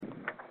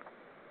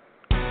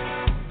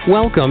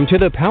Welcome to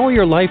the Power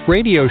Your Life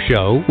radio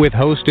show with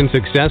host and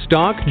success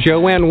doc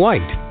Joanne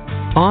White.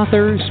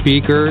 Author,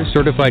 speaker,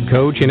 certified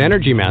coach, and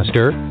energy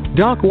master,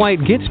 Doc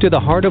White gets to the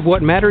heart of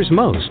what matters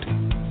most.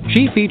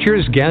 She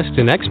features guests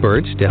and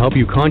experts to help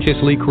you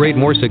consciously create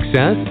more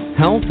success,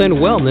 health, and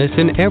wellness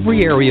in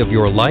every area of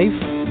your life,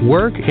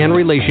 work, and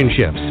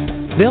relationships.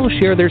 They'll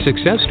share their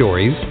success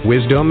stories,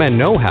 wisdom, and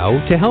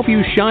know-how to help you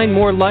shine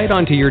more light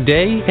onto your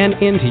day and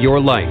into your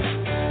life.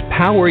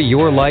 Power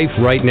your life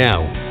right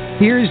now.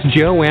 Here's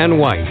Joanne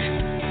White.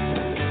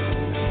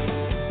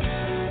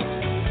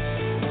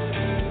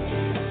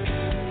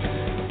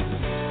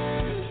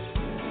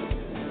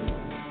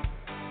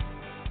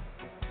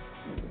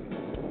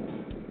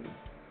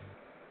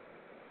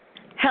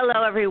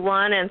 Hello,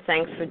 everyone, and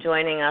thanks for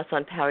joining us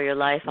on Power Your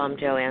Life. I'm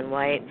Joanne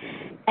White,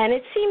 and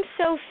it seems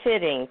so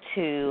fitting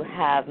to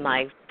have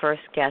my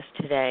first guest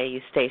today,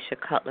 Eustacia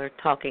Cutler,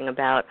 talking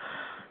about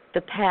the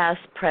past,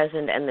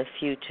 present, and the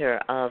future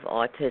of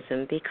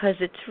autism, because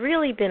it's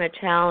really been a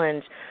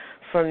challenge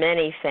for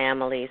many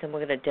families, and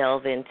we're going to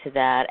delve into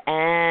that.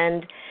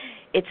 And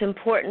it's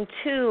important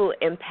to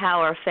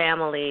empower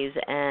families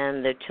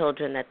and the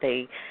children that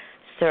they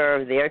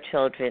serve, their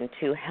children,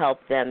 to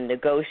help them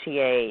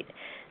negotiate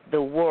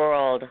the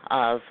world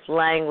of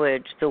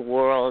language, the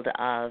world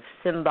of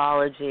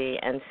symbology,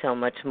 and so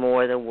much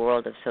more, the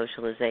world of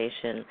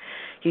socialization.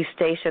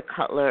 Eustacia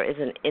Cutler is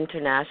an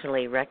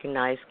internationally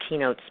recognized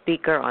keynote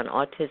speaker on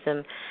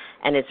autism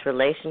and its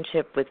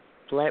relationship with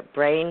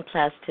brain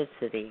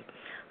plasticity.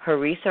 Her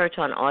research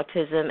on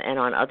autism and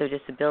on other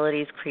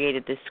disabilities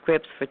created the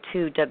scripts for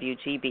 2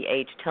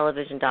 WGBH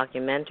television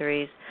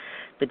documentaries,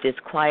 The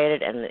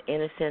Disquieted and the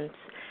Innocents.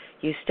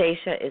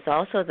 Eustacia is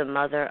also the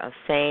mother of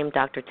famed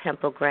Dr.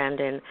 Temple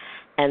Grandin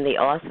and the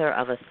author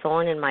of A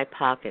Thorn in My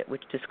Pocket,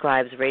 which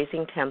describes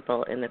raising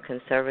Temple in the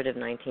conservative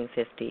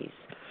 1950s.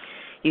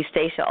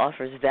 Eustacia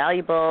offers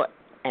valuable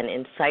and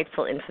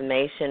insightful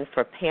information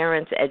for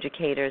parents,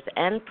 educators,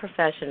 and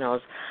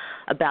professionals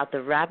about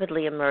the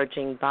rapidly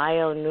emerging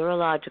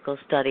bioneurological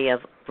study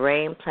of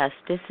brain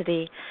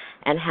plasticity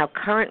and how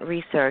current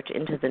research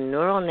into the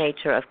neural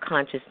nature of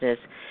consciousness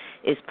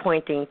is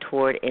pointing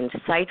toward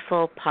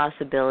insightful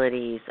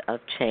possibilities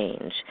of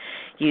change.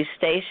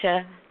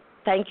 Eustacia,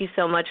 thank you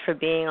so much for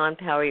being on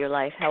Power Your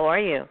Life. How are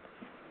you?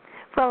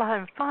 Well,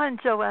 I'm fine,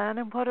 Joanne,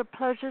 and what a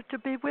pleasure to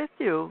be with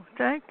you.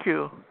 Thank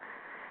you.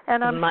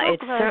 And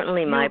it's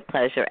certainly my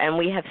pleasure, and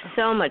we have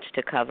so much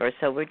to cover,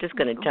 so we're just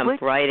going to jump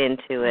right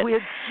into it. We're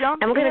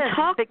jumping. And we're going to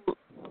talk.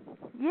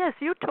 Yes,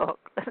 you talk.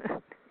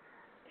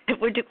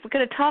 We're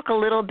going to talk a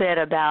little bit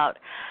about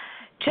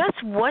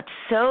just what's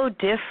so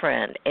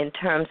different in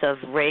terms of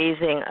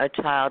raising a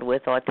child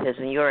with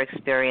autism. Your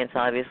experience,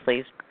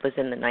 obviously, was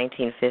in the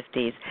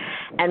 1950s,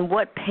 and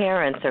what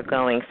parents are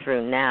going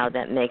through now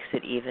that makes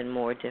it even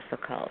more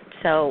difficult.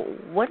 So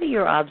what are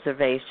your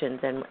observations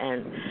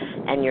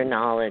and your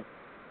knowledge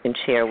you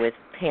can share with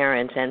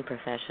parents and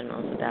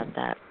professionals about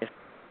that?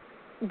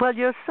 Well,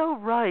 you're so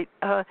right.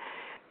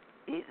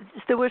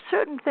 There were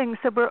certain things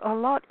that were a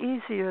lot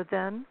easier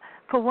then.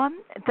 For one,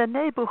 the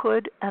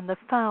neighborhood and the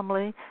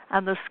family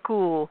and the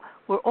school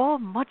were all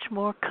much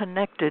more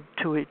connected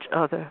to each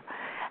other,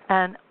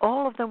 and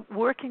all of them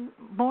working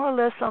more or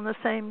less on the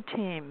same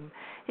team.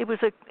 It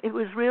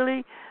was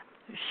really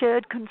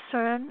shared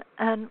concern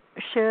and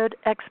shared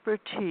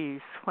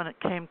expertise when it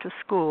came to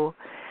school,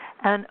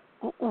 and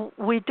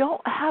we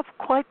don't have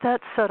quite that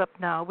setup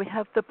now. We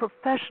have the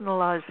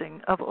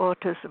professionalizing of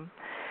autism,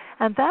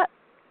 and that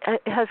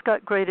has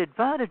got great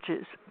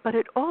advantages, but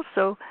it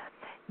also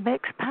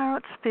makes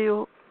parents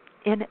feel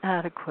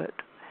inadequate,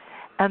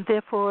 and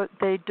therefore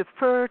they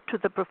defer to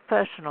the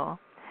professional.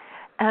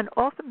 And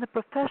often the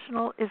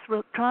professional is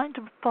trying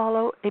to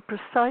follow a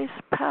precise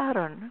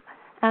pattern,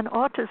 and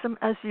autism,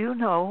 as you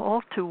know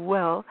all too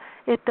well,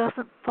 it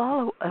doesn't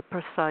follow a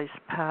precise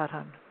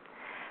pattern.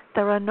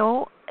 There are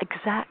no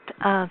exact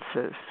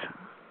answers,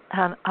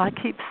 and I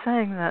keep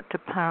saying that to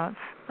parents.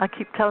 I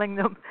keep telling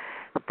them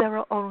there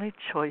are only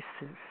choices,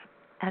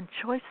 and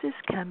choices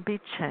can be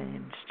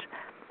changed.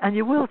 And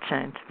you will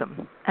change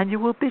them, and you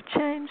will be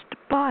changed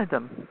by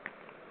them.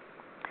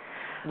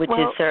 Which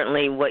is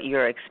certainly what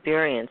your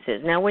experience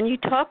is. Now, when you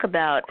talk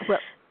about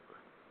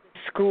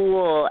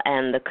school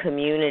and the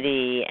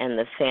community and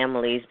the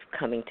families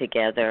coming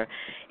together,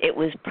 it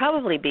was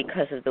probably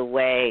because of the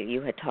way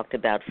you had talked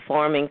about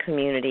forming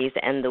communities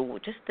and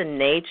just the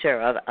nature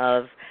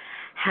of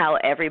how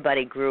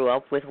everybody grew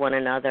up with one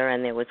another,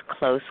 and there was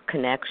close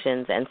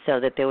connections, and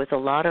so that there was a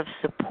lot of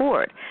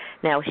support.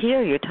 Now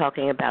here you're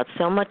talking about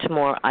so much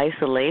more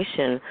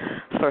isolation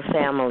for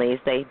families.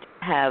 They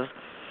have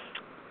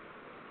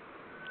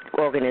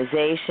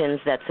organizations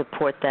that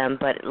support them,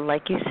 but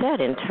like you said,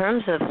 in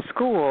terms of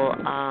school,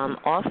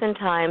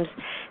 oftentimes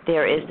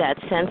there is that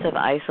sense of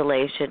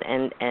isolation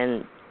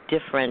and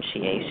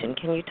differentiation.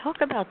 Can you talk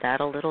about that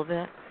a little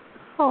bit?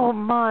 Oh,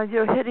 my,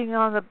 you're hitting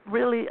on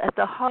really at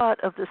the heart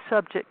of the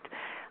subject.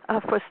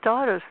 For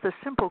starters, the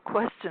simple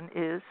question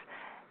is,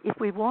 if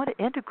we want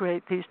to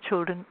integrate these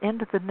children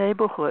into the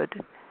neighborhood,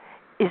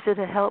 is it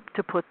a help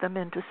to put them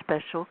into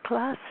special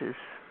classes?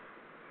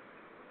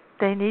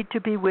 They need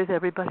to be with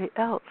everybody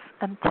else.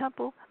 And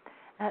Temple,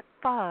 at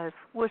 5,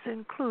 was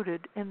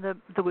included in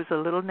there was a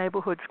little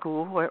neighborhood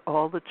school where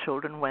all the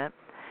children went,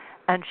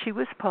 and she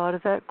was part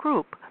of that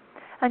group.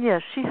 And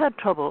yes, she had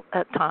trouble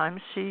at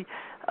times.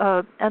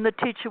 And the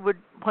teacher would,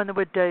 when there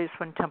were days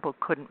when Temple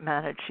couldn't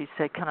manage, she'd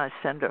say, "Can I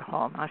send her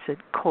home?" I said,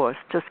 "Of course,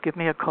 just give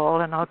me a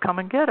call and I'll come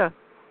and get her."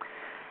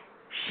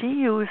 She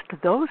used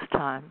those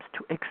times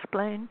to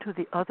explain to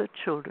the other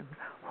children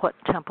what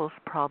Temple's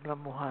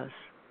problem was.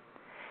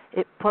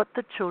 It put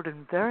the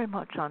children very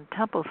much on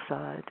Temple's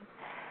side,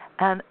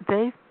 and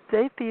they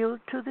feel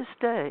to this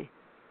day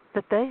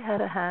that they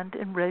had a hand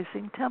in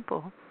raising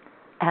Temple,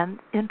 and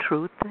in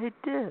truth they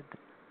did.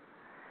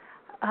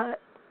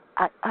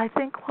 I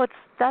think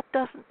that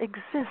doesn't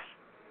exist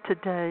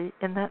today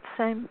in that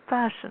same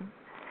fashion.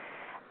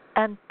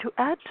 And to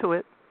add to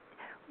it,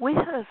 we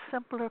had a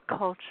simpler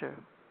culture.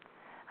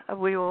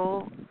 We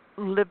all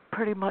lived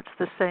pretty much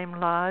the same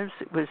lives.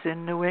 It was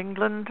in New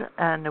England,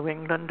 and New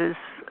England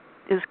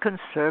is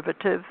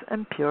conservative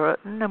and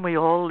Puritan, and we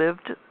all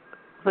lived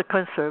the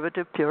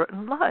conservative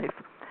Puritan life.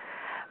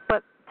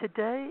 But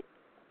today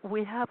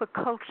we have a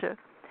culture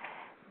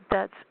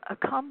that's a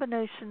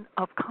combination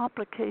of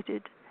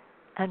complicated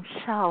and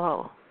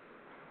shallow.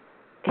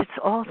 It's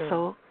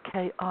also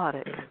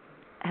chaotic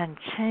and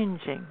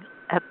changing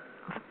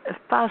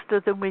faster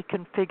than we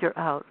can figure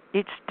out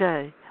each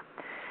day.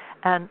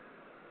 And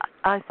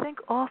I think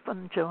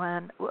often,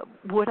 Joanne,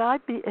 would I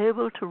be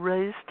able to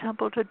raise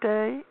Temple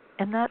today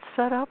in that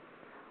setup?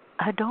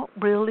 I don't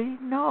really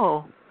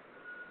know.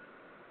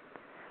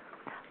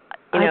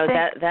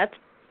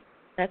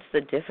 That's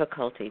the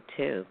difficulty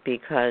too,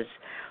 because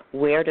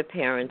where do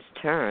parents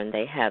turn?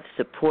 They have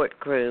support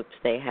groups,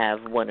 they have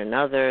one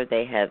another,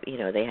 they have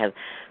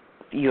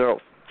your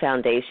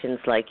foundations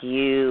like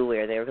you,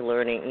 where they're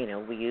learning,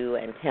 you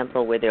and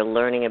Temple, where they're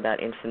learning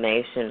about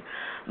information.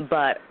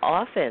 But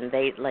often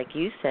they, like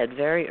you said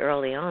very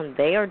early on,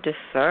 they are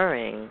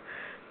deferring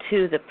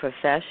to the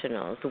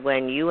professionals.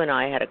 When you and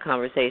I had a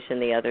conversation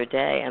the other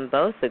day, and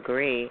both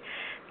agree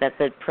that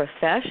the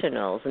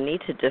professionals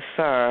need to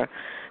defer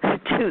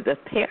to the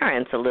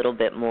parents a little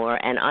bit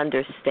more and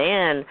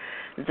understand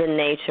the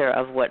nature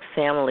of what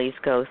families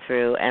go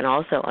through, and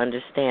also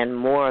understand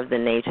more of the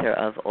nature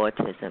of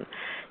autism.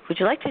 Would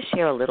you like to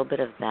share a little bit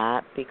of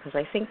that? Because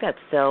I think that's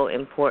so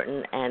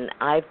important, and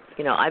I've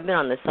been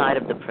on the side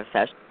of the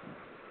profession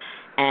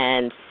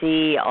and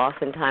see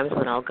oftentimes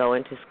when I'll go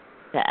into school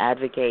to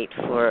advocate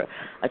for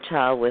a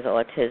child with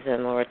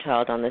autism or a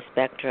child on the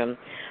spectrum,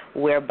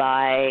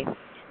 whereby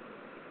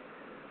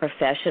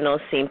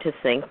professionals seem to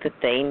think that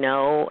they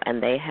know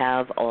and they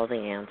have all the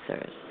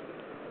answers.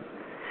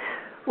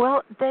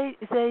 Well,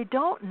 they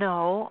don't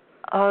know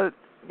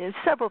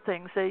several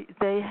things.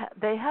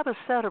 They have a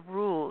set of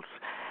rules,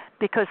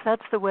 because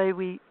that's the way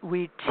we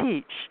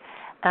teach,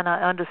 and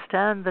I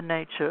understand the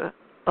nature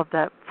of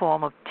that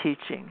form of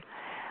teaching.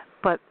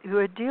 But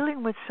we're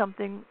dealing with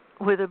something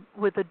with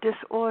a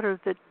disorder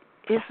that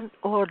isn't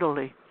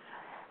orderly,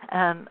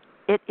 and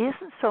it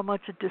isn't so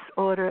much a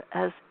disorder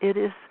as it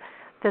is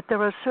that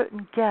there are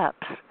certain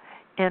gaps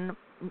in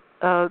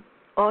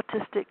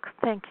autistic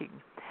thinking,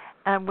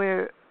 and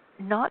we're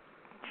not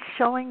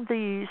showing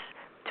these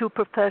to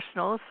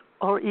professionals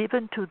or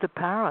even to the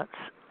parents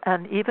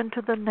and even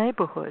to the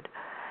neighborhood.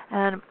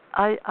 And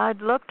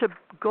I'd love to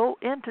go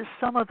into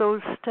some of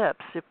those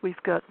steps if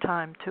we've got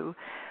time to.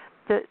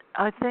 That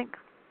I think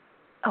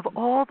of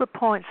all the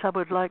points I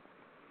would like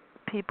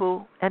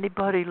people,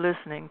 anybody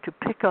listening, to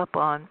pick up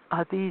on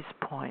are these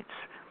points.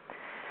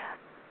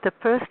 The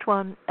first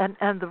one, and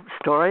the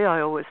story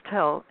I always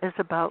tell, is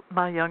about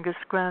my youngest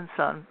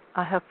grandson.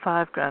 I have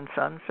 5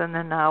 grandsons, and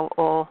they're now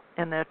all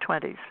in their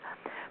 20s.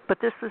 But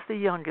this was the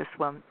youngest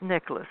one,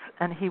 Nicholas,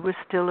 and he was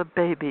still a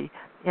baby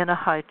in a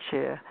high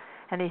chair,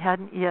 and he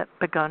hadn't yet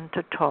begun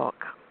to talk.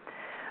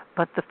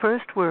 But the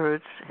first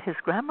words his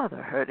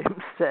grandmother heard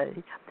him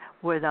say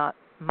were not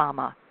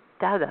Mama,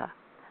 Dada,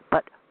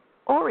 but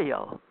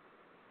Oreo.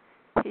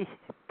 He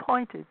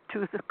pointed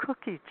to the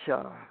cookie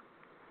jar,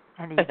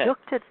 and he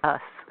looked at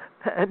us,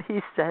 and he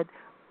said,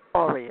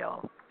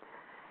 Oreo.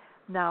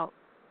 Now,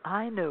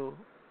 I knew,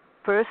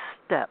 first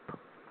step,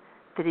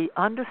 that he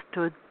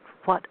understood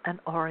what an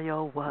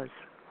Oreo was.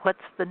 What's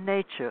the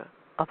nature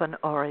of an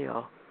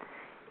Oreo?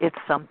 It's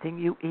something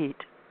you eat.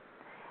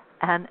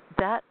 And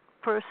that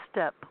first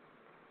step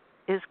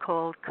is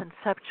called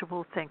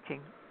conceptual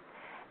thinking.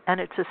 And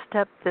it's a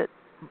step that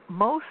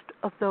most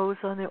of those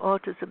on the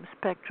autism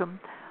spectrum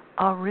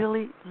are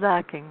really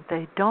lacking.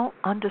 They don't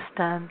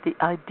understand the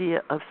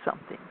idea of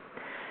something.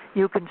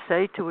 You can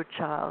say to a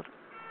child,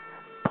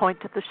 point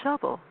to the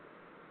shovel,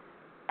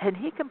 and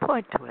he can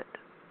point to it.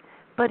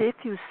 But if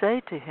you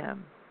say to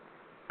him,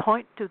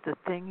 point to the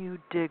thing you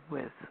dig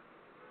with,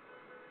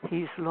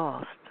 he's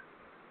lost.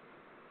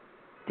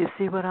 Do you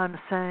see what I'm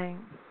saying?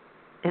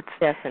 It's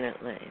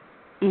definitely.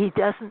 He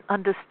doesn't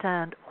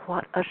understand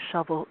what a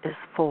shovel is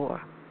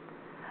for.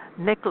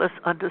 Nicholas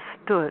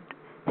understood,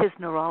 his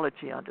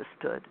neurology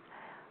understood.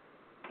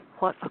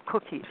 what a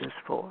cookie is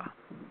for.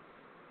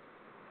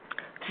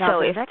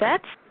 So if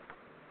that's...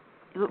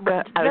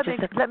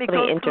 Let me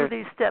go through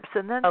these steps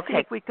and then see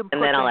if we can put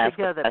them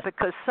together,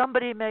 because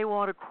somebody may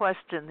want to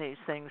question these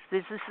things.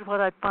 This is what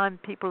I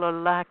find people are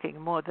lacking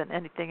more than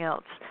anything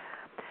else.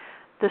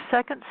 The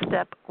second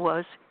step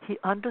was he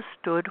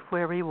understood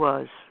where he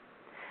was.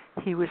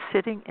 He was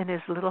sitting in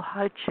his little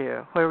high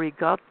chair where he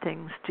got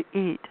things to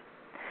eat,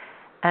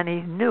 and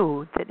he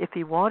knew that if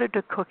he wanted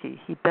a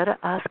cookie, he better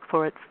ask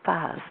for it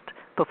fast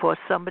before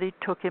somebody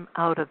took him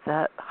out of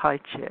that high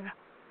chair.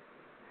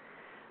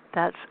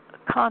 That's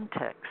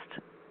context.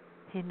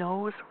 He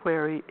knows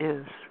where he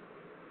is.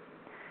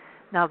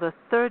 Now the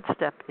third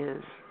step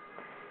is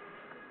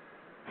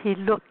he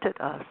looked at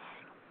us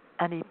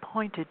and he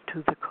pointed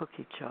to the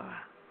cookie jar.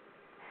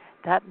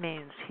 That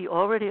means he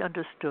already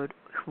understood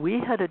we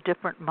had a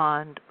different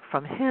mind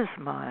from his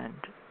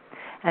mind,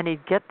 and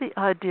he'd get the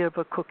idea of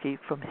a cookie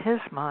from his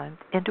mind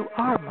into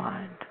our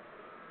mind.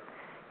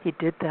 He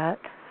did that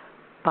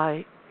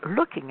by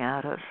looking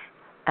at us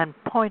and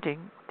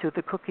pointing to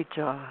the cookie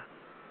jar.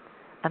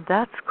 And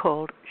that's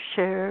called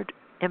shared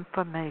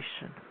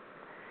information.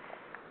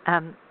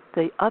 And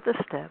the other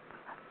step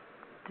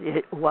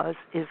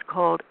is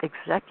called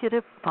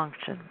executive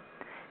function.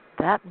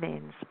 That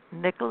means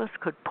Nicholas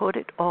could put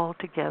it all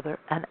together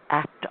and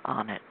act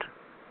on it.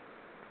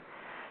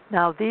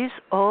 Now, these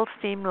all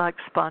seem like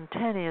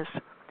spontaneous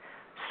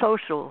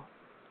social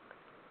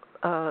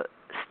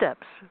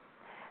steps.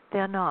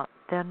 They're not.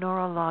 They're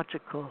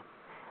neurological.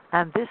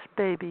 And this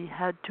baby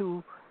had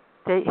to,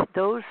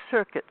 those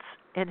circuits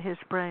in his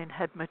brain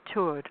had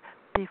matured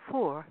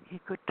before he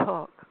could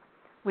talk.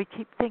 We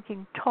keep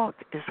thinking talk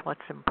is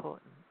what's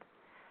important.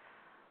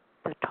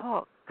 The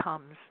talk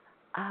comes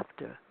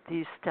after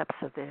these steps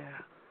are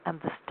there,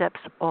 and the steps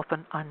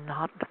often are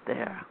not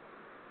there.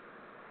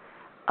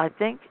 I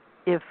think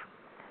if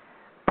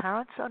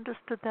parents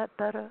understood that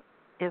better,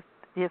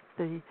 if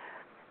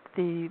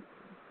the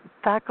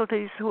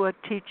faculties who are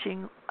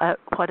teaching at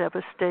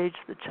whatever stage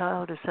the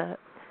child is at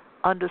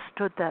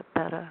understood that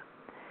better,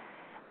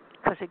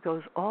 because it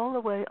goes all the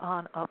way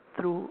on up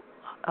through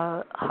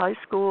high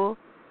school,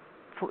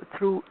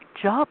 through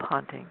job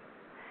hunting.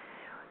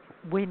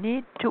 We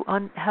need to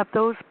have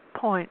those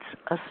points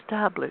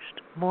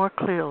established more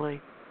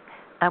clearly,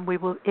 and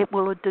it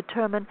will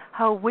determine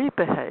how we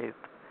behave.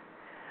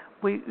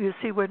 You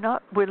see, we're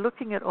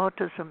looking at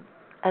autism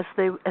as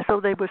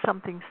though they were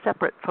something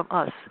separate from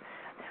us.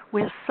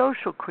 We're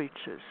social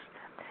creatures.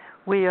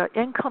 We are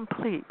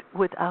incomplete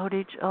without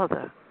each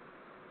other.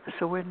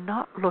 So we're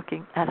not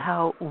looking at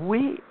how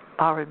we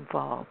are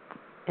involved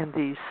in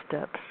these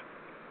steps.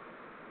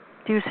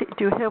 Do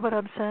you hear what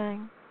I'm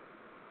saying?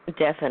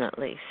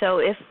 Definitely. So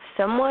if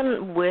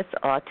someone with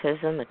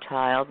autism, a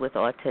child with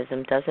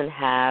autism, doesn't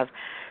have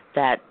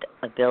that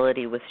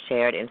ability with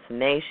shared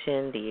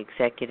information, the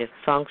executive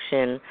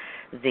function,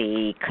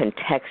 the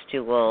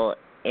contextual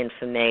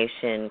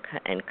information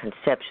and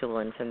conceptual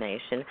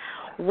information,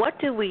 what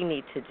do we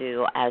need to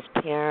do as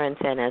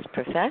parents and as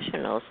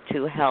professionals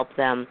to help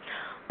them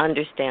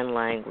understand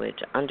language?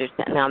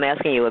 Now I'm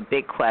asking you a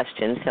big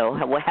question, so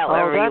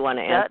however you want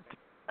to answer.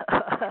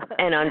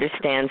 And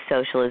understand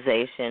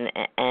socialization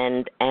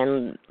and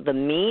the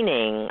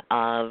meaning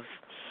of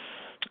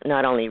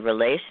not only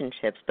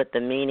relationships, but the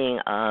meaning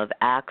of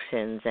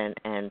actions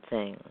and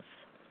things.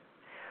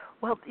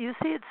 Well, you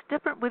see, it's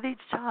different with each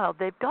child.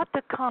 They've got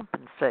to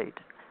compensate.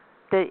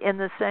 In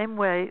the same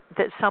way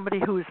that somebody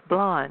who's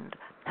blind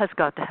has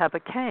got to have a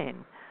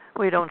cane.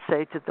 We don't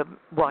say to them,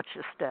 watch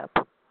your step.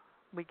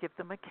 We give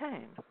them a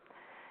cane.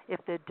 If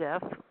they're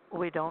deaf,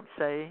 we don't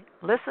say,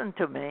 listen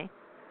to me.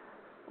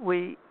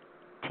 We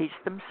teach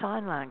them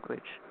sign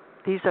language.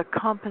 These are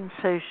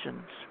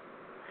compensations.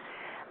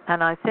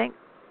 And I think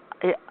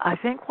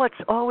what's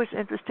always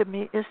interested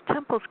me is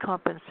Temple's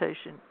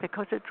compensation,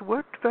 because it's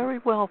worked very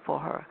well for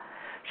her.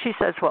 She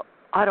says, well,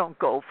 I don't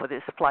go for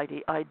this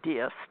flighty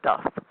idea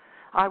stuff.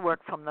 I work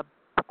from the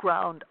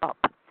ground up.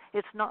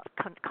 It's not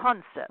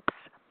concepts.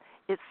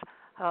 It's,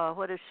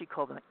 what does she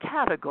call them?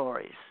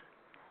 Categories.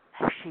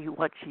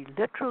 What she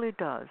literally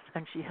does,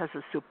 and she has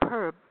a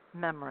superb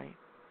memory.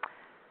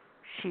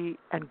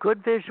 And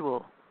good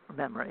visual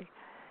memory.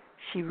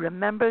 She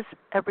remembers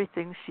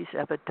everything she's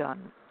ever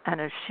done, and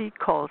as she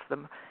calls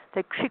them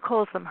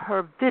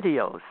her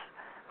videos.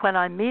 When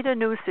I meet a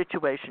new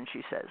situation,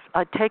 she says,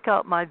 I take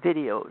out my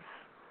videos,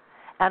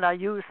 and I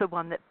use the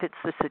one that fits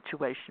the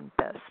situation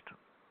best.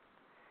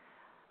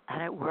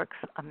 And it works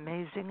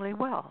amazingly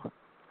well.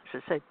 I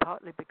should say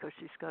partly because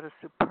she's got a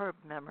superb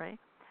memory,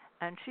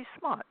 and she's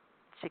smart.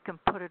 She can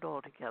put it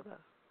all together.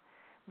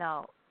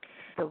 Now,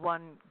 the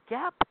one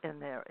gap in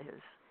there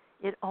is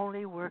it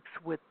only works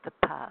with the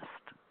past.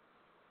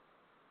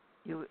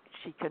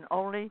 She can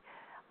only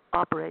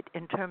operate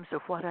in terms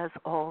of what has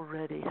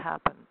already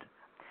happened.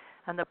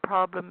 And the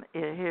problem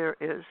here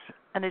is,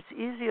 and it's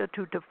easier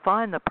to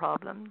define the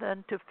problem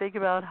than to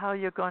figure out how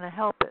you're going to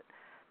help it.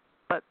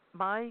 But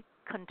my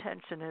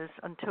contention is,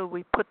 until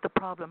we put the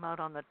problem out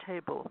on the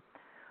table,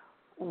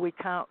 we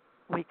can't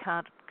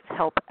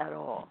help at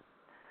all.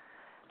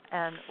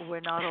 and we're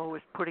not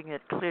always putting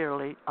it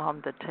clearly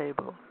on the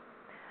table.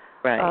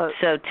 Right.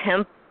 So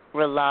Temp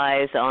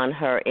relies on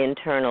her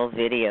internal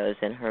videos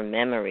and her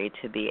memory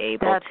to be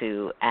able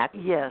to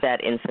access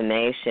that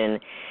information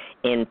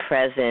in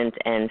present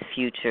and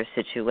future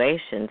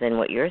situations. And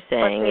what you're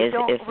saying is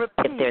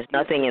if there's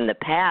nothing in the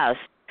past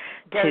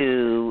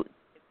to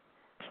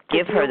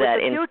give her that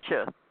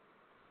future.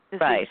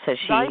 Right, so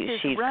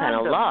she's kind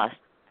of lost.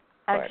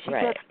 And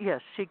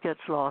she gets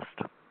lost.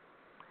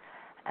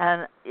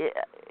 And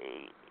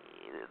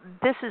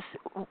this is,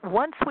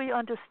 once we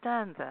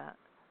understand that,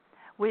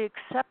 we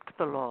accept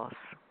the loss.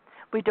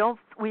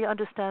 We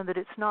understand that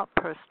it's not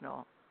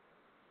personal.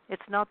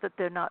 It's not that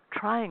they're not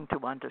trying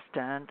to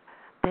understand.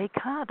 They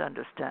can't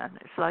understand.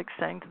 It's like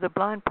saying to the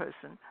blind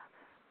person,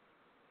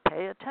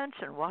 pay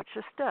attention, watch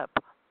your step.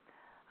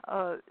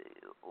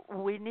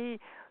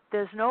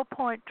 There's no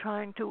point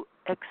trying to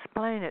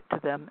explain it to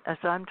them as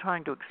I'm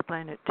trying to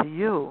explain it to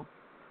you,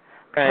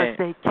 because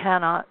they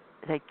cannot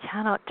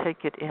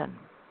take it in.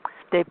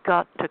 They've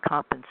got to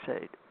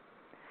compensate,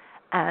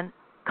 and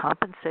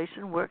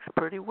compensation works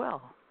pretty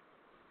well.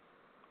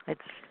 It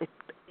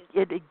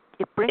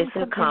brings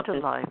them into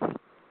life.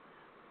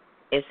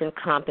 Isn't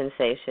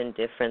compensation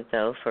different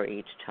though for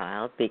each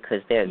child,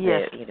 because they're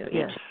yes.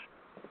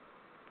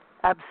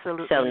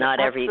 Absolutely. So not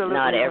every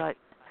right.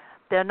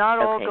 They're not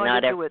all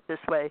going to do it this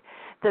way.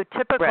 The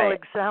typical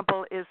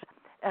example is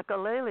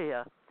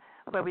echolalia,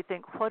 where we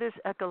think, what is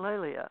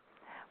echolalia?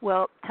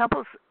 Well,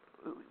 Temple's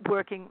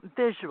working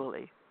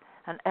visually,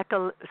 and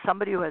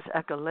somebody who has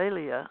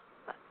echolalia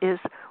is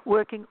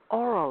working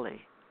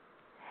orally.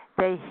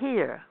 They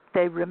hear,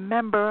 they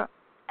remember,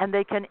 and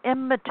they can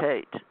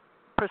imitate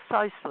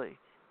precisely,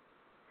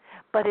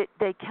 but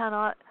they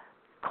cannot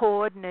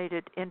coordinate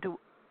it into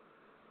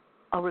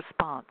a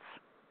response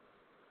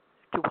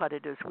to what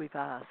it is we've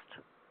asked.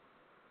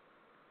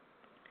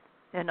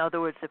 In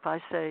other words, if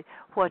I say,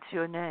 what's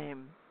your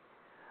name?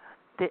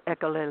 The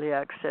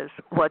echolaliac says,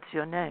 what's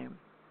your name?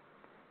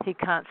 He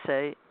can't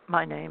say,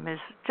 my name is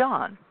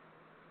John.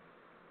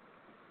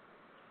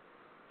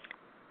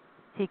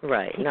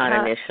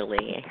 Not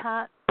initially. He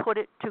can't put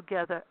it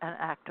together and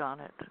act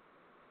on it.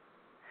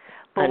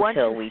 But once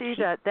you see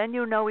that, then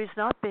you know he's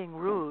not being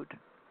rude.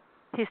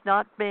 He's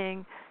not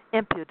being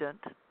impudent.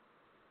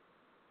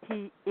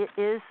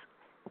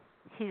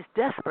 He's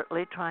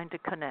desperately trying to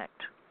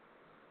connect.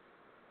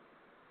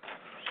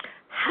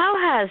 How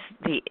has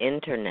the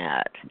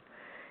Internet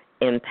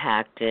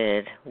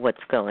impacted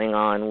what's going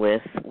on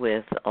with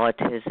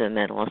autism,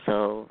 and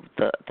also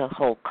the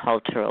whole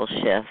cultural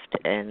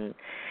shift in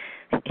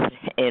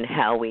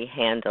how we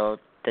handle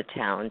the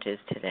challenges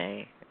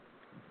today?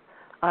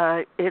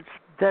 It's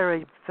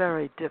very,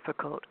 very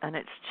difficult, and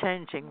it's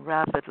changing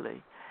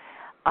rapidly.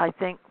 I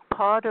think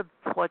part of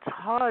what's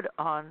hard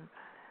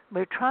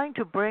we're trying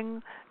to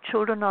bring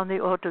children on the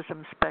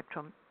autism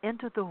spectrum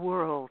into the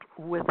world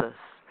with us.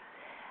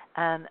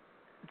 And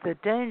the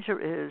danger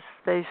is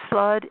they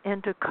slide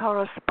into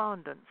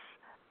correspondence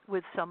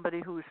with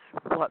somebody who's,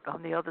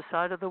 on the other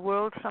side of the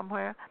world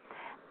somewhere,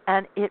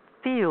 and it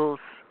feels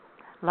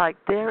like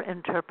their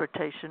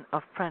interpretation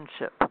of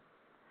friendship.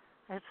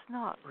 It's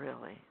not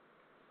really.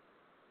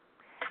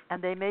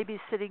 And they may be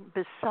sitting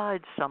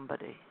beside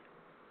somebody.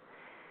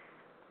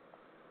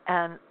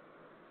 And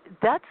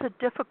that's a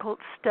difficult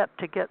step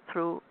to get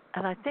through,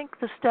 and I think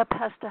the step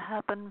has to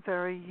happen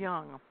very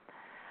young.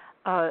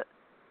 How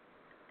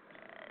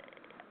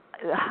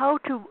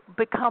to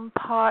become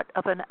part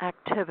of an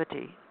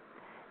activity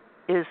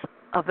is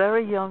a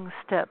very young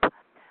step.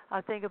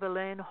 I think of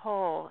Elaine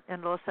Hall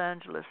in Los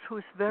Angeles,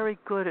 who's very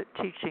good at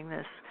teaching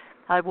this.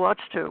 I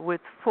watched her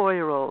with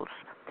 4-year-olds.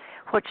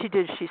 What she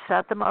did, she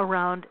sat them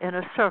around in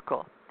a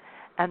circle,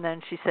 and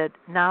then she said,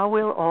 now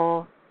we'll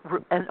all,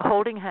 and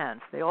holding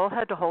hands. They all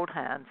had to hold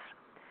hands.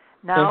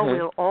 Now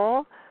we'll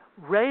all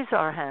raise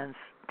our hands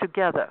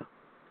together.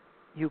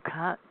 You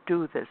can't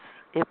do this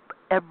if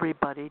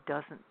everybody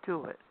doesn't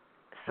do it.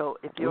 So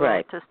if you're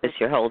autistic,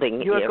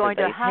 you're going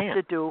to have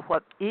to do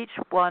what each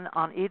one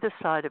on either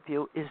side of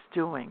you is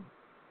doing.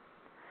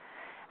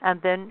 And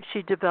then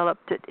she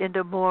developed it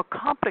into more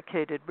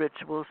complicated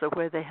rituals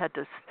where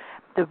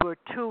there were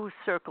 2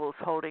 circles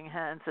holding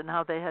hands, and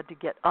how they had to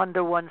get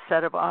under one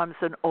set of arms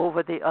and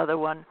over the other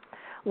one,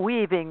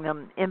 weaving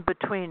them in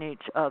between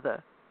each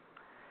other,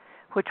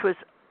 which was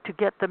to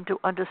get them to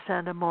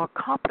understand a more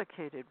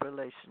complicated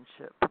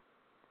relationship.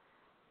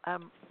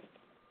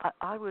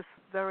 I was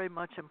very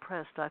much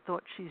impressed. I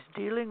thought she's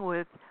dealing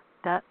with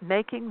that,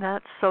 making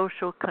that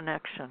social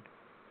connection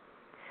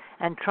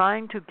and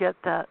trying to get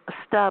that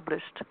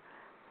established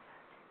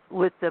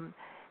with them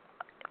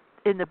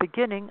in the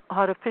beginning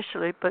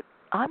artificially, but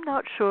I'm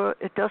not sure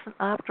it doesn't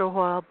after a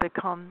while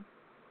become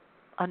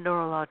a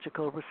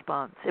neurological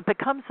response. It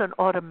becomes an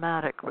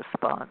automatic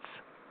response,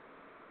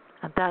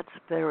 and that's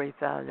very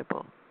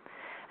valuable.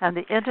 And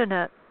the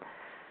Internet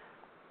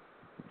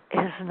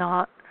is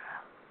not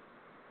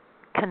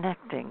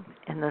connecting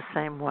in the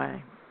same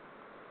way.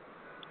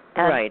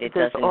 And right. It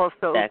there's doesn't.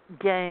 also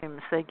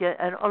games. They get,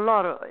 and a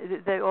lot of,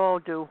 they all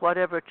do,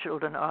 whatever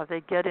children are,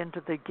 they get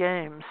into the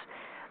games.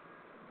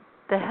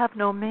 They have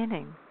no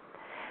meaning.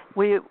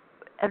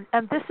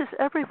 And this is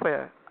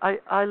everywhere.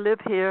 I live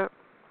here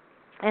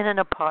in an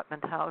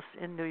apartment house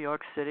in New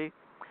York City,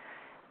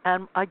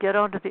 and I get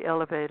onto the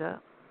elevator,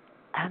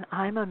 and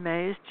I'm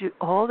amazed.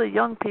 All the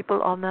young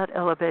people on that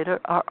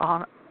elevator are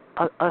on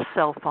a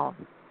cell phone.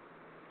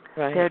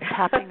 Right. They're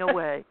tapping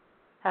away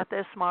at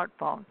their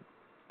smartphone.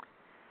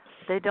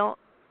 They don't.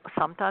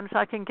 Sometimes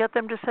I can get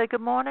them to say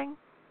good morning.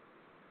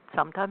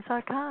 Sometimes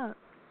I can't.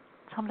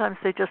 Sometimes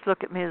they just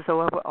look at me as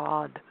though I were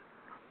odd.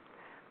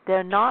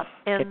 They're not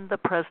in the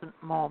present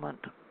moment.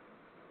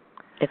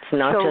 It's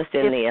not just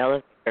in the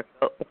elevator.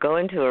 Go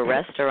into a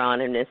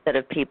restaurant, and instead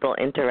of people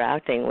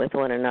interacting with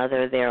one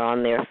another, they're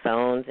on their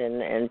phones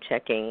and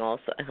checking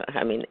also.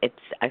 I mean,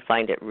 I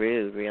find it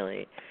rude,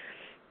 really.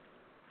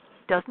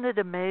 Doesn't it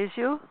amaze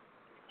you?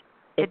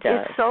 It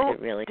does. It's so it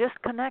really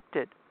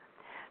disconnected.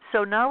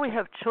 So now we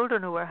have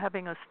children who are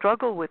having a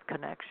struggle with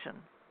connection,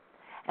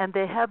 and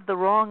they have the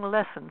wrong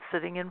lesson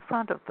sitting in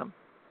front of them.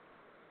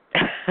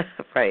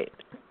 Right.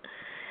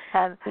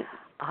 And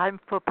I'm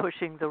for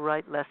pushing the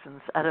right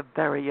lessons at a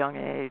very young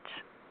age.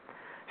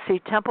 See,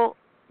 Temple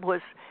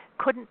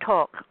couldn't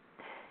talk,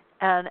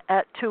 and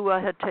at 2 I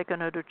had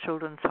taken her to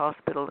Children's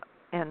Hospital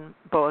in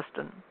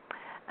Boston,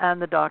 and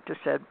the doctor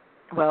said,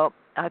 well,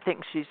 I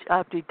think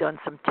after he'd done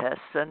some tests,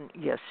 and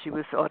yes, she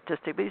was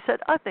autistic, but he said,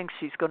 I think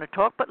she's going to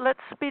talk, but let's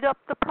speed up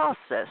the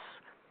process.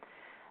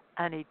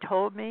 And he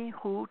told me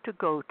who to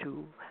go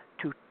to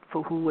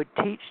for who would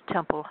teach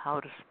Temple how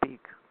to speak.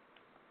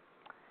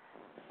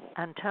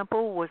 And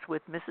Temple was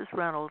with Mrs.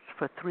 Reynolds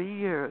for 3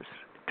 years.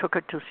 It took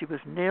her till she was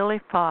nearly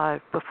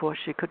 5 before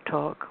she could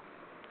talk.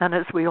 And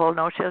as we all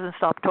know, she hasn't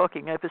stopped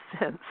talking ever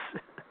since.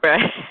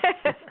 Right.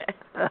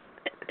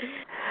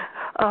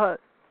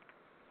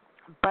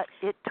 But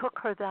it took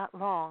her that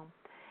long.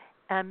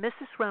 And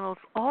Mrs.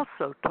 Reynolds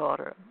also taught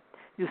her.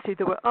 You see,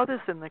 there were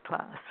others in the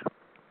class.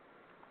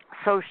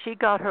 So she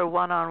got her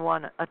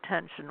one-on-one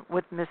attention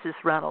with Mrs.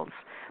 Reynolds.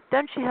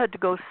 Then she had to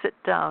go sit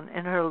down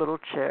in her little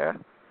chair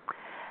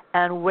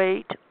and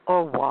wait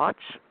or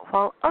watch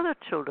while other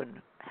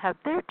children had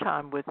their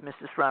time with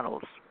Mrs.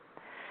 Reynolds.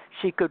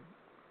 She could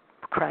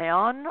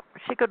crayon,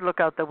 she could look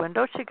out the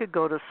window, she could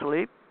go to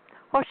sleep,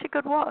 or she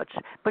could watch.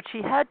 But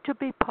she had to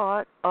be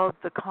part of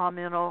the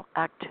communal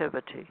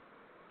activity.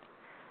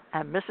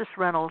 And Mrs.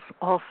 Reynolds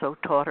also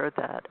taught her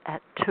that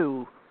at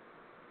 2.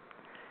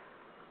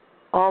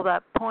 All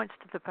that points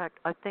to the fact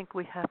I think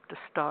we have to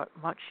start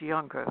much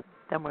younger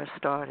than we're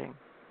starting.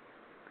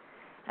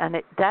 And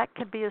that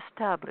can be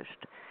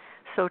established.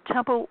 So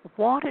Temple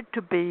wanted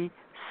to be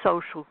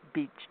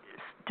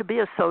to be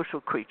a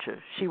social creature.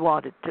 She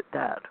wanted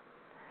that.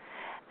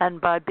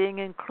 And by being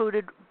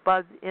included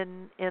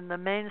in the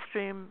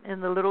mainstream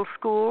in the little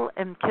school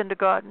in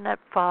kindergarten at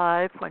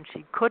 5, when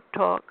she could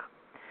talk,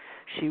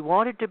 she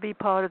wanted to be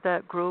part of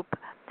that group.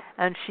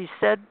 And she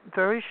said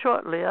very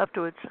shortly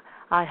afterwards,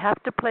 I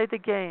have to play the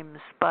games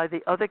by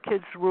the other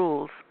kids'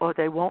 rules or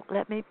they won't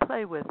let me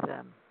play with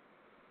them.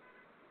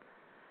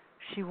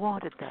 She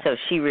wanted that. So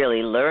she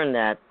really learned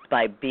that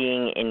by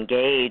being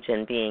engaged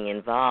and being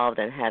involved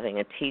and having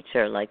a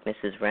teacher like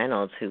Mrs.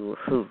 Reynolds who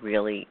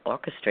really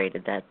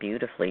orchestrated that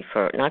beautifully,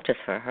 for not just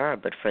for her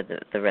but for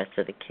the rest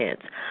of the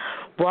kids.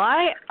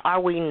 Why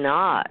are we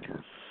not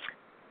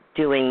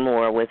doing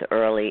more with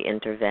early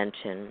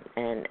intervention?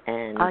 And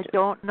I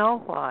don't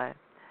know why.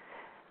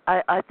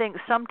 I think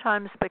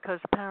sometimes because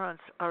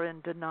parents are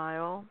in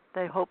denial,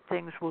 they hope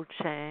things will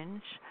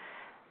change.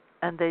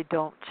 And they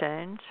don't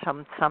change.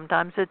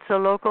 Sometimes it's a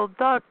local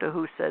doctor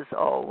who says,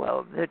 oh,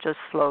 well, they're just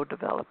slow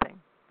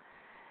developing.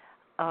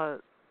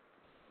 You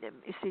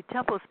see,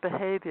 Temple's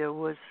behavior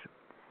was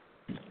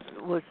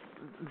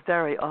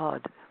very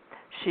odd.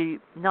 She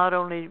not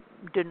only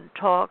didn't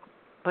talk,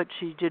 but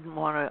she didn't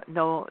want to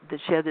know that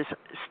she had this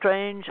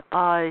strange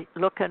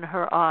look in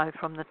her eye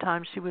from the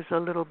time she was a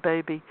little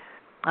baby.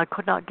 I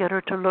could not get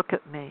her to look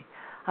at me.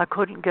 I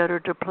couldn't get her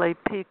to play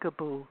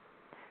peekaboo.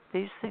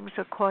 These things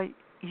are quite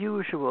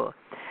usual.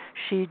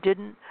 She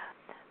didn't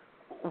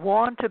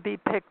want to be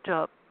picked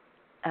up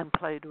and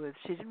played with.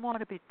 She didn't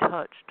want to be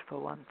touched, for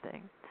one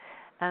thing.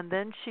 And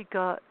then she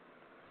got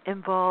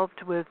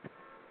involved with,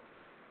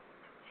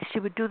 she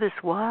would do this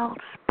wild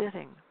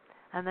spitting,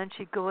 and then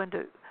she'd go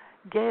into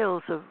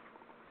gales of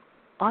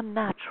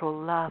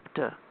unnatural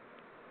laughter.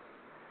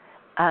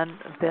 And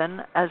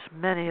then, as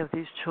many of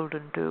these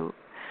children do,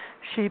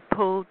 she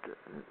pulled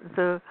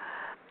the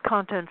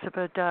contents of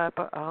her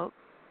diaper out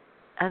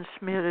and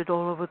smeared it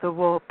all over the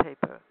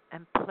wallpaper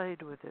and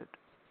played with it.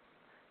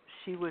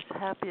 She was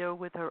happier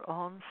with her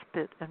own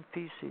spit and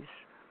feces.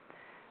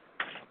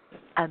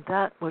 And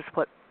that was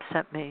what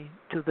sent me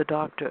to the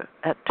doctor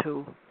at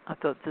 2. I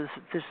thought this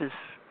is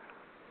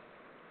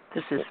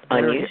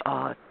very unusual.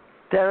 odd,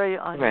 very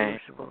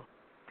unusual.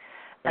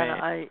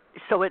 Right. And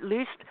so at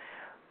least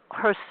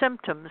her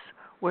symptoms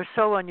were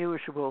so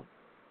unusual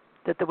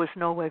that there was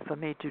no way for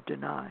me to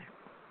deny.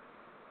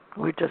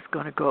 we're just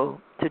going to go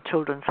to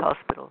Children's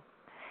Hospital.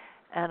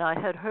 And I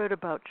had heard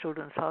about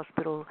Children's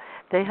Hospital.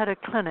 They had a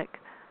clinic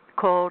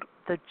called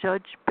the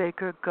Judge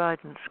Baker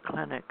Guidance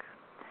Clinic,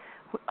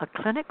 a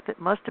clinic that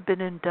must have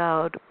been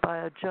endowed by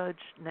a judge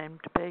named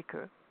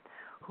Baker,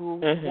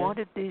 who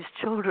wanted these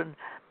children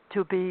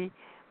to be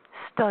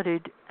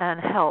studied and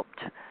helped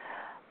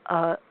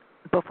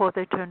before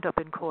they turned up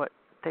in court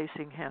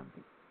facing him.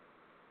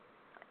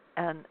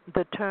 And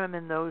the term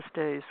in those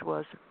days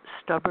was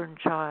stubborn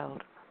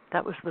child.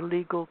 That was the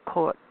legal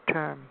court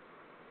term.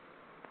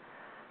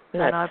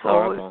 That's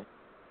horrible.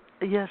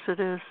 Yes, it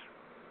is.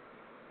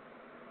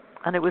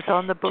 And it was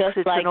on the books.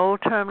 It's an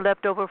old term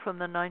left over from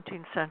the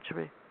 19th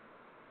century.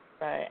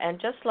 Right, and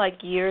just like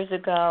years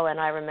ago, and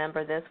I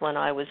remember this when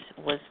I was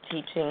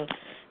teaching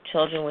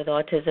children with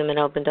autism and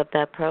opened up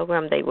that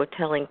program, they were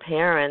telling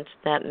parents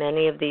that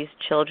many of these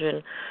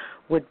children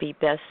would be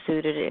best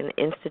suited in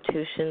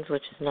institutions,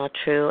 which is not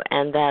true,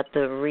 and that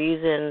the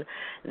reason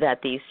that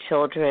these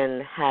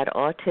children had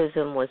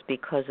autism was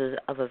because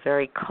of a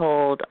very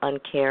cold,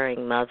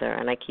 uncaring mother.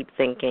 And I keep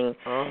thinking,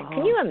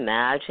 can you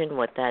imagine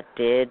what that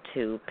did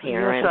to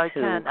parents? Yes, I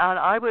can. And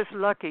I was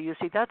lucky. You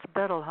see, that's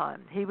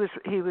Bettelheim. He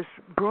was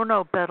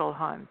Bruno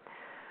Bettelheim,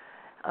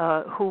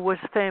 who was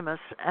famous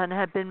and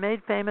had been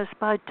made famous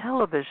by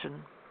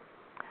television.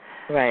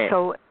 Right.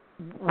 So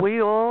we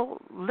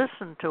all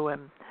listened to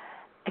him.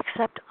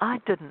 Except I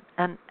didn't,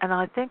 and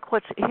I think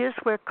here's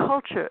where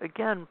culture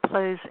again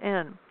plays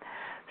in.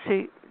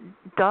 See,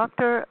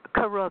 Dr.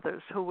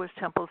 Carruthers, who was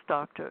Temple's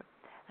doctor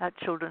at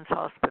Children's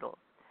Hospital,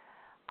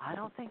 I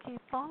don't think he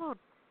followed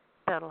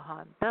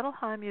Bettelheim.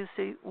 Bettelheim, you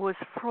see, was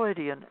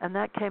Freudian, and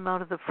that came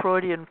out of the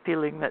Freudian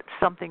feeling that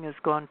something has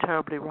gone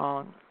terribly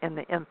wrong in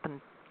the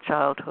infant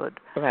childhood.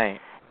 Right.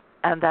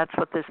 And that's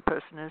what this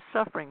person is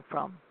suffering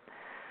from.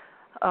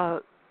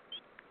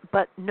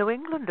 But New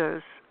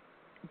Englanders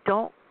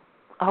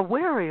are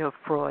wary of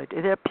Freud.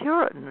 They're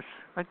Puritans.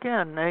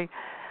 Again,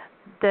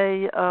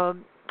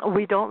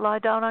 we don't lie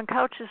down on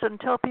couches and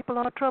tell people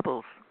our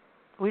troubles.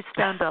 We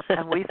stand up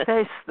and we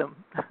face them.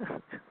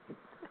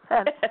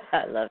 And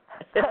I love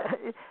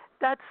it.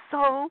 That's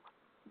so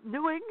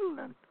New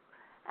England.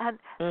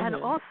 And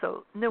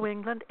also, New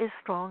England is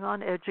strong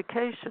on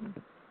education.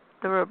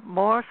 There are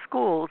more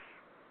schools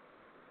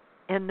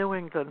in New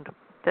England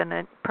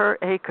per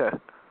acre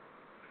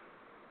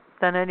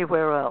than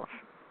anywhere else.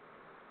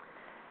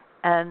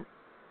 And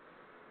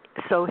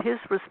so his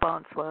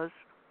response was,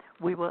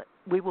 we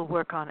will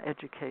work on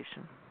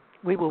education.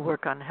 We will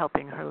work on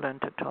helping her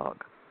learn to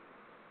talk.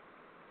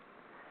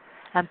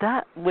 And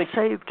that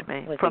saved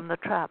me from the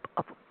trap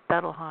of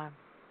Bettelheim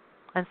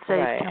and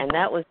saved him. And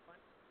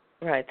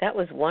that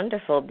was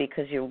wonderful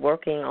because you're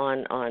working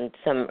on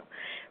some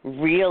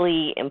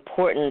really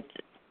important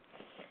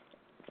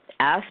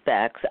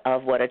aspects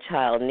of what a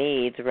child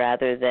needs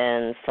rather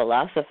than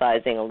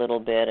philosophizing a little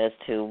bit as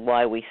to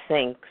why we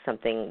think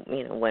something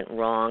went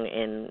wrong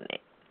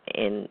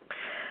in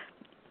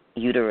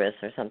uterus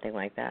or something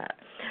like that.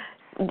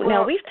 Well,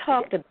 now we've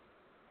talked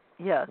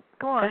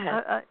go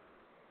on.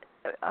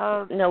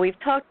 No, we've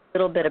talked a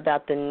little bit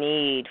about the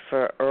need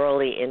for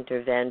early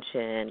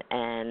intervention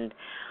and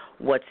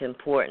what's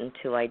important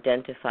to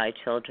identify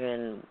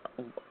children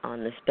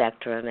on the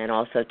spectrum and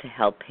also to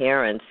help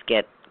parents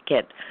get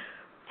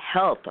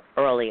help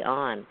early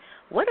on.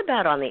 What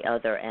about on the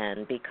other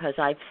end? Because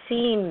I've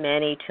seen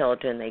many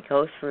children, they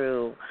go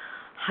through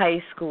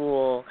high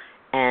school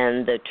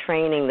and the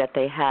training that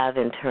they have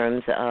in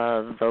terms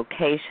of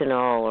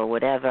vocational or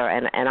whatever,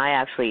 and I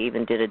actually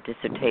even did a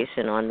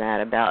dissertation on that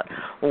about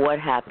what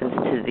happens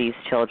to these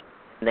children.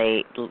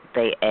 They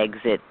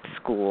exit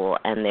school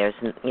and there's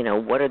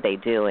what are they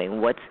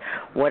doing? What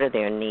are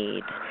their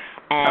needs?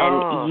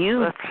 And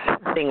you did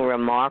something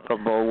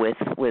remarkable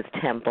with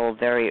Temple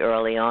very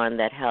early on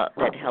that helped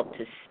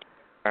to steer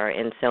her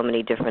in so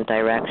many different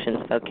directions,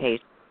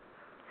 vocation.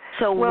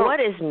 So what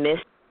is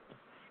missing?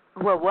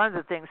 Well, one of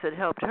the things that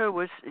helped her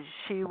was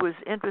she was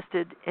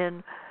interested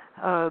in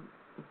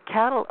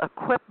cattle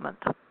equipment.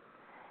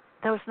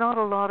 There was not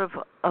a lot of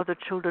other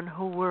children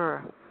who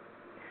were.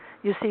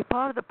 You see,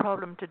 part of the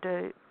problem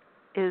today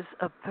is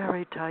a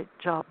very tight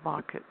job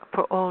market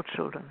for all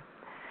children.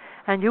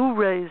 And you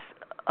raise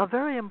a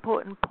very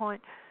important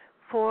point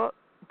for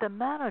the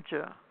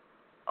manager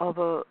of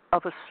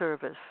a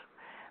service.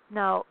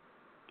 Now,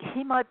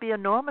 he might be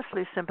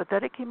enormously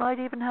sympathetic. He might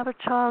even have a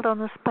child on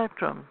the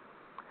spectrum.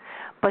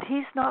 But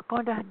he's not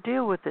going to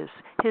deal with this.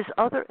 His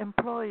other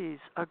employees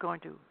are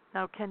going to.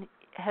 Now,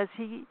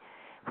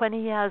 when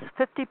he has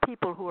 50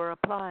 people who are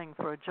applying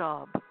for a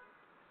job,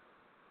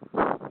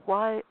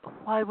 why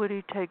would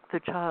he take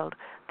the child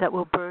that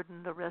will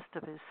burden the rest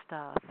of his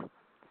staff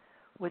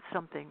with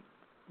something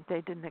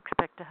they didn't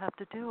expect to have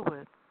to deal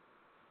with?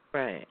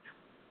 Right.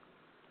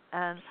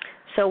 And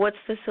so what's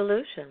the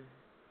solution?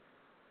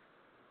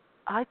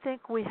 I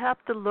think we have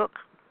to look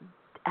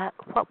at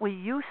what we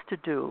used to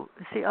do.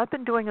 See, I've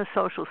been doing a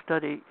social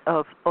study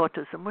of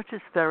autism, which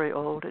is very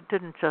old. It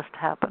didn't just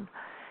happen.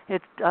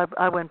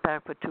 I went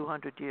back for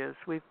 200 years.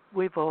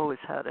 We've always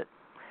had it.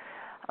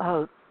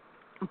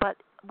 but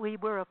we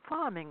were a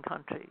farming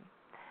country,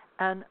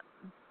 and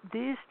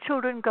these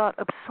children got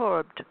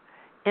absorbed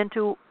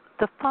into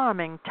the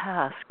farming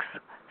tasks,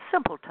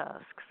 simple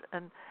tasks.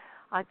 And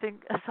I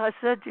think, as I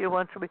said to you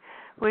once,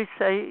 we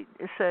say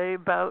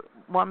about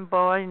one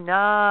boy,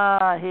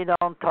 nah, he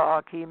don't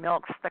talk, he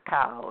milks the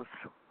cows.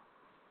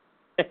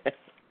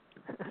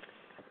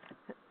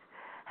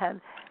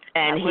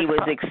 and he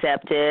was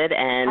accepted,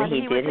 and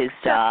he did his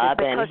job,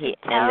 and he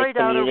carried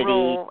and the community out a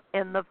role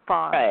in the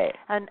farm. Right.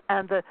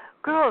 And the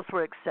girls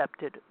were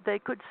accepted. They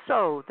could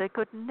sew, they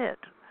could knit,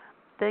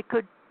 they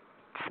could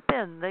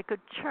spin, they could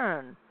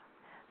churn,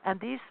 and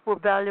these were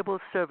valuable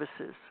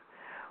services.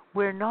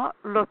 We're not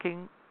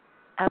looking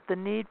at the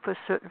need for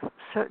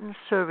certain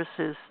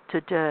services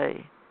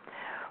today.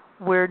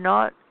 We're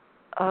not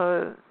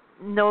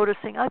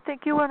noticing. I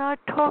think you and I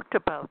talked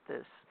about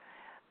this.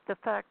 The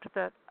fact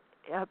that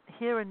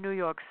here in New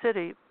York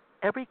City,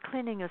 every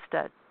cleaning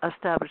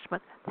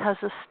establishment has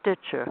a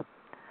stitcher.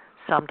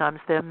 Sometimes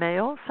they're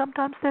male,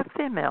 sometimes they're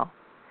female.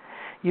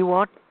 You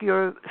want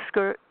your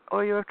skirt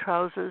or your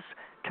trousers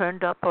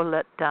turned up or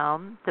let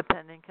down,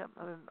 depending.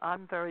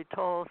 I'm very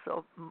tall,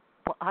 so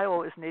I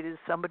always needed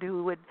somebody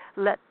who would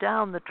let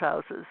down the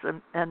trousers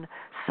and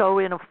sew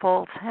in a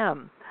false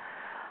hem.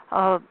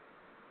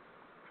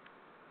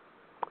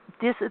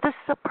 This is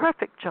a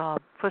perfect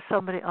job for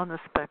somebody on the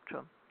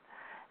spectrum.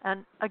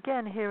 And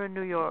again, here in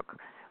New York,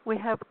 we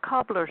have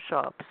cobbler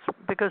shops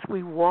because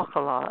we walk a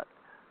lot.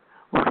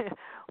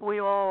 We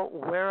all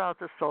wear out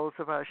the soles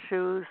of our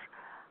shoes.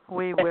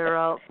 We wear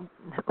out.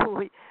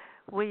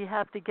 We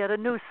have to get a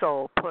new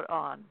sole put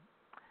on.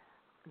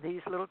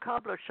 These little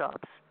cobbler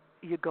shops,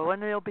 you go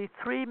and there'll be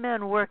 3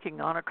 men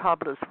working on a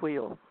cobbler's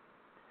wheel.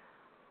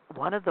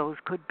 One of those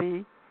could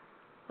be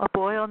a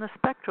boy on the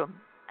spectrum,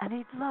 and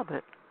he'd love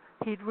it.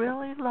 He'd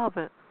really love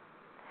it.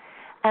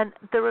 And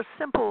there are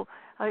simple.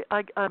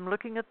 I'm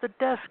looking at the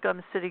desk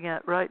I'm sitting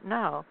at right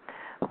now,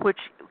 which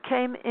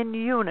came in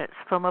units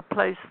from a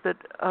place that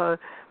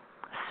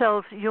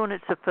sells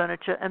units of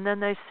furniture, and then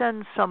they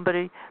send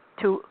somebody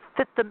to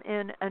fit them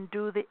in and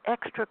do the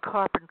extra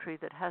carpentry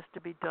that has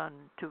to be done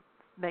to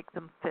make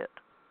them fit.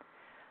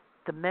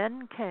 The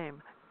men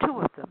came, 2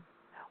 of them,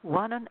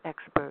 one an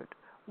expert,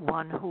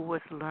 one who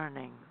was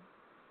learning.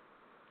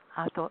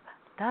 I thought,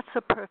 that's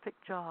a perfect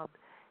job.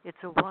 It's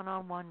a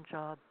one-on-one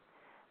job,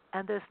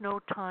 and there's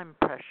no time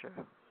pressure.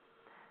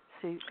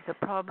 See, the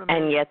problem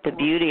and yet the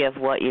beauty of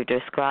what you're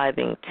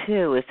describing,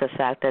 too, is the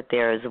fact that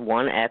there is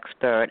one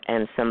expert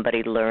and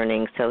somebody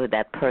learning, so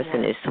that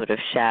person is sort of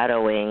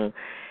shadowing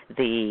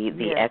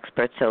the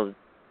expert, so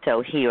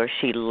he or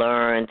she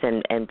learns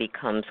and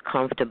becomes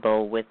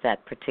comfortable with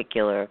that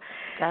particular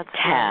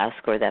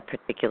task or that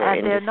particular industry.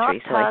 And they're not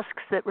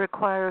tasks that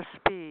require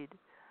speed.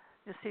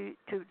 You see,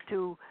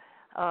 to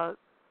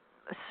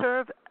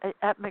serve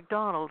at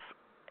McDonald's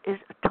is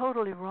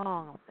totally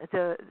wrong.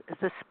 The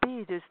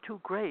speed is too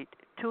great,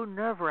 too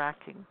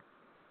nerve-wracking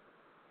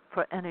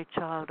for any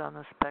child on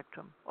the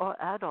spectrum or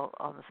adult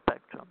on the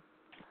spectrum.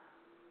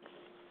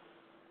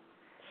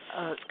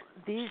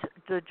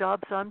 The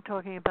jobs I'm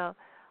talking about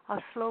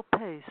are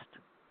slow-paced,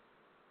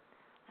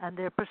 and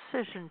they're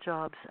precision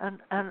jobs.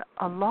 And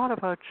a lot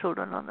of our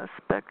children on the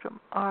spectrum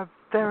are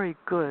very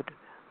good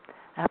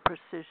at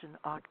precision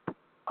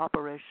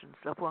operations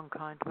of one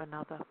kind or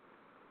another.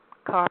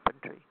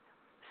 Carpentry,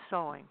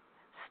 sewing,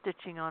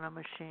 stitching on a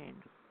machine,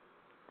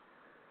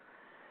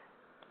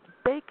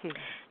 baking.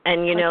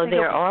 And,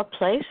 there are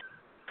places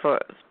for,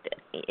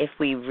 if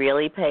we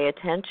really pay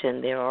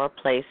attention, there are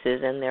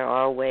places and there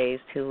are ways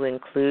to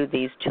include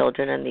these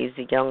children and these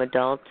young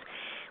adults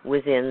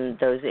within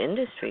those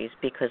industries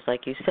because,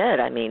 like you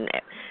said, I mean,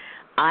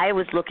 I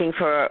was looking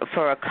for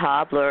a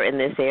cobbler in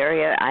this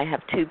area. I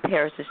have 2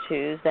 pairs of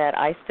shoes that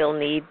I still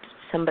need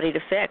somebody to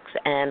fix,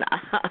 and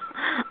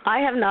I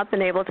have not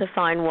been able to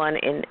find one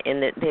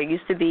there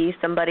used to be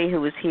somebody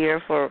who was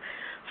here for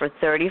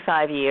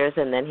 35 years,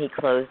 and then he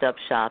closed up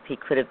shop. He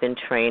could have been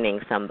training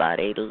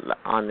somebody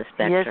on the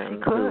spectrum. Yes,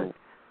 he could.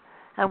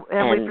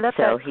 And we've let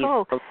that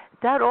go.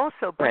 That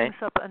also brings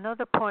up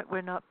another point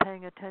we're not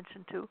paying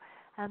attention to,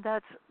 and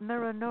that's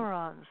mirror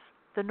neurons,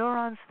 the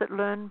neurons that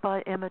learn by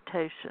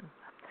imitation,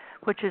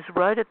 which is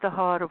right at the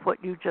heart of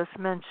what you just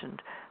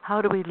mentioned. How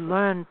do we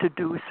learn to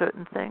do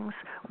certain things?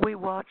 We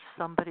watch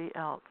somebody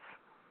else.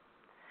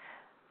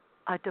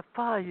 I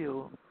defy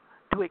you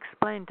to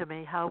explain to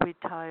me how we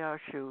tie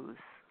our shoes.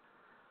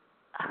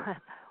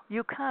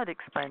 You can't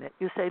explain it.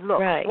 You say, look,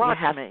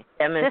 watch me.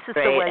 This is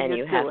the way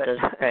you do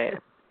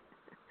it.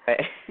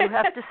 You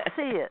have to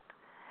see it.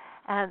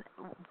 And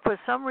for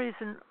some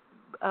reason,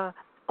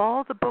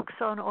 all the books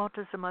on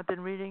autism I've been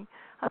reading,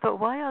 I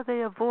thought, why are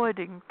they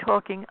avoiding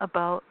talking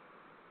about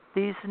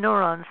these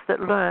neurons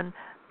that learn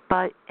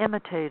by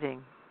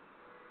imitating?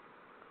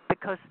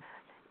 Because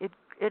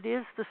it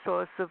is the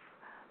source of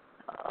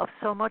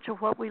so much of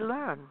what we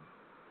learn,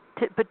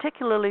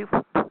 particularly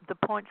the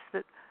points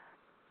that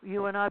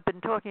you and I have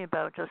been talking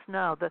about just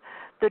now. The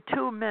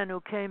 2 men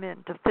who came in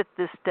to fit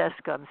this desk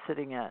I'm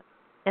sitting at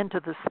into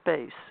the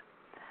space.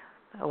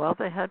 Well,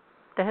 they had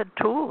They had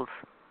tools.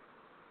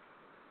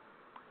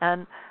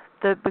 And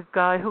the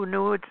guy who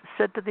knew it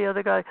said to the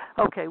other guy,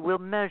 okay, we'll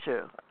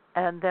measure,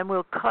 and then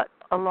we'll cut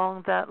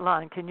along that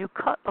line. Can you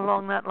cut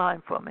along that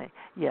line for me?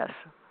 Yes.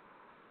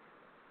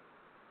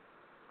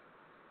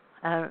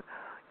 And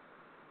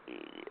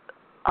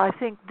I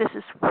think this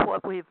is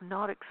what we've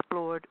not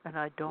explored, and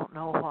I don't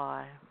know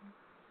why.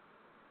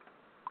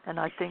 And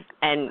I think...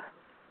 And,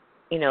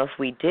 if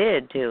we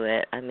did do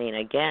it, I mean,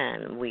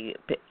 again,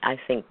 I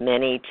think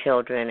many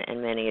children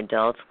and many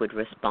adults would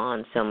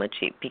respond so much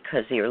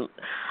because you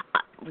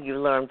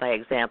learn by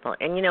example.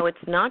 And, it's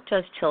not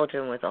just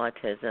children with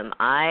autism.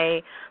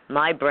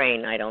 My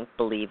brain, I don't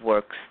believe,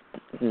 works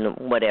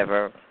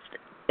whatever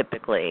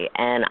typically.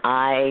 And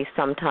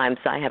sometimes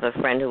I have a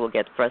friend who will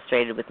get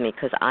frustrated with me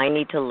because I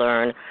need to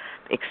learn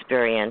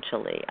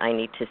experientially. I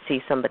need to see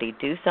somebody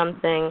do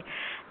something,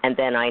 and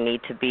then I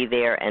need to be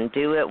there and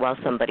do it while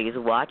somebody's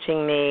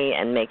watching me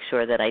and make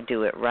sure that I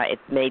do it right. It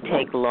may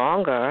take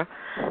longer,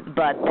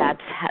 but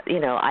that's,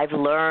 I've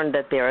learned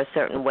that there are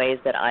certain ways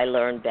that I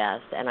learn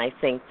best, and I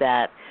think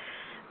that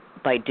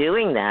by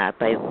doing that,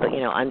 by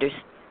understanding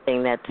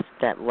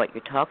that what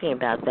you're talking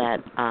about,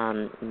 that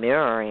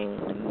mirroring,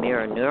 the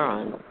mirror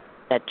neuron,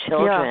 that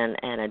children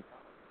and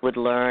would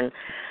learn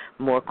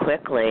more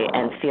quickly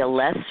and feel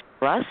less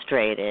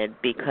frustrated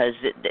because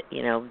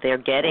they're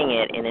getting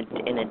it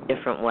in a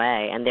different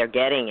way, and they're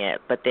getting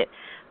it,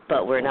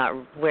 but we're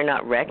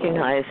not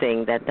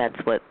recognizing that that's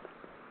what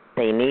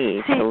they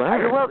need to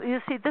learn. Well, you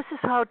see, this is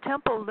how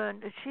Temple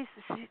learned.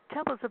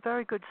 Temple's a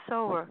very good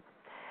sewer,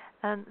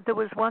 and there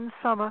was one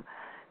summer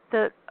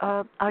that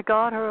I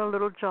got her a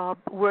little job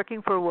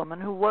working for a woman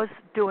who was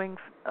doing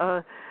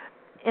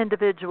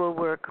individual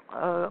work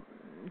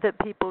that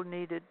people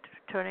needed,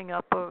 turning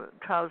up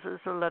trousers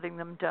or letting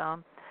them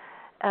down.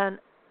 And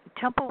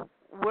Temple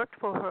worked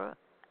for her,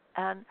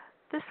 and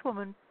this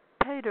woman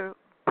paid her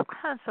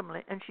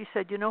handsomely. And she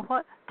said, you know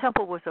what?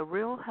 Temple was a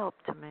real help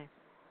to me.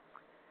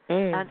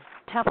 And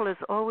Temple has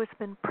always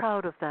been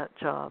proud of that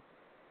job.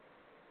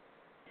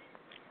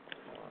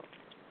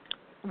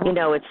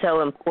 It's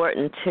so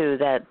important, too,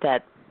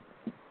 that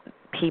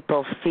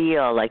people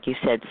feel, like you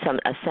said,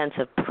 a sense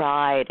of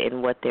pride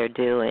in what they're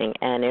doing.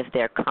 And if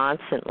they're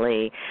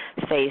constantly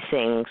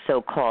facing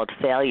so-called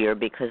failure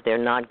because they're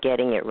not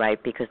getting it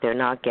right, because they're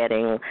not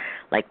getting,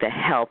 like, the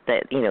help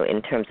that,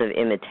 in terms of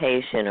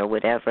imitation or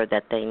whatever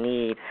that they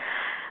need,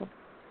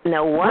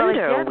 no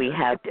wonder we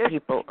have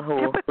people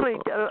who... Typically,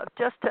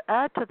 just to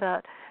add to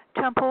that,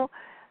 Temple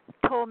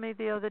told me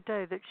the other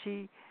day that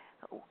she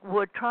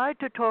would try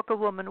to talk a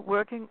woman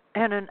working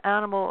in an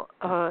animal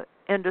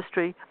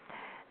industry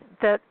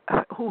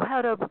who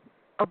had a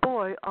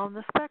boy on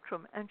the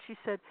spectrum, and she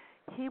said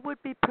he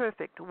would be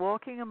perfect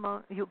walking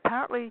among you.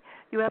 Apparently,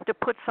 you have to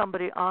put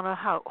somebody on a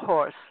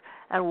horse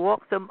and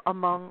walk them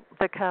among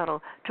the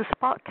cattle to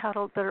spot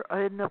cattle that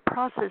are in the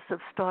process of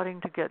starting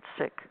to get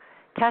sick.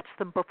 Catch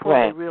them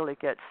before they really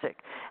get sick.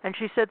 And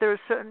she said there are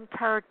certain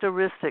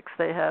characteristics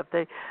they have.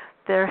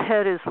 Their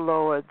head is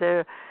lower.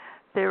 Their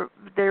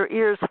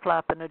ears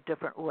flap in a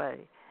different way.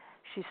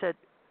 She said,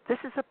 this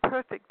is a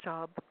perfect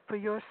job for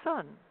your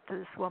son, to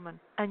this woman,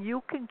 and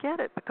you can get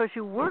it because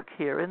you work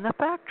here in the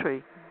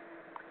factory.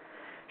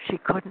 She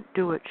couldn't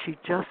do it. She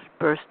just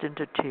burst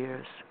into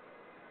tears.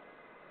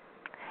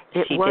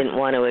 She didn't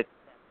want to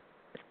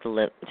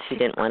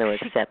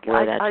accept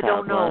where that child was. I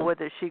don't know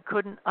whether she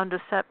couldn't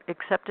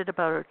accept it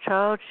about her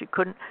child. She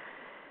couldn't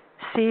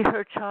see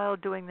her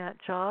child doing that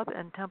job,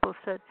 and Temple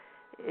said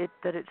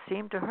that it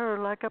seemed to her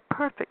like a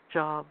perfect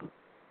job.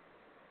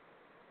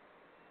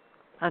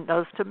 And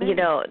does to me.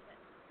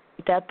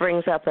 That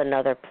brings up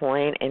another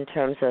point in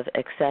terms of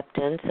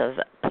acceptance, of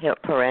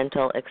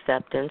parental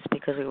acceptance,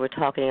 because we were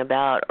talking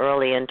about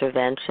early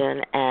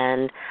intervention,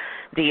 and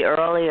the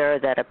earlier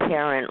that a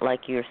parent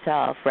like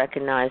yourself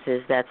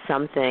recognizes that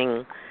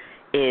something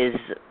is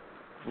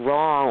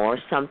wrong or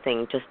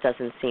something just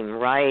doesn't seem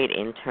right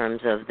in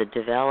terms of the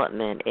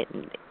development,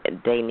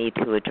 they need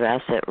to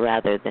address it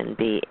rather than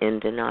be in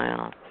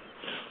denial.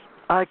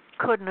 I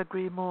couldn't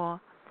agree more.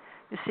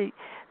 You see,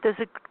 there's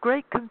a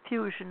great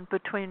confusion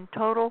between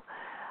total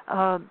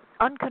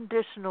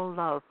unconditional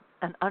love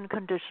and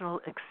unconditional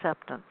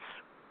acceptance.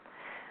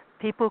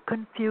 People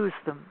confuse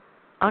them.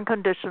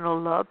 Unconditional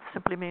love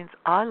simply means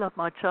I love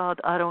my child,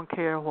 I don't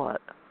care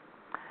what.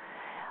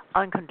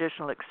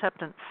 Unconditional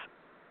acceptance,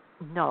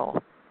 no.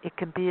 It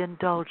can be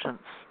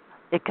indulgence.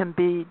 It can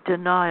be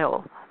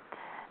denial.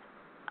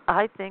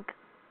 I think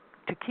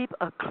to keep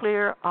a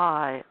clear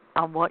eye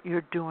on what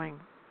you're doing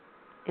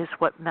is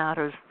what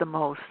matters the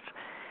most.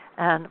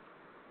 And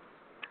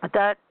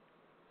that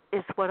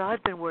is what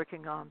I've been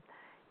working on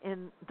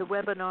in the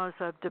webinars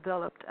I've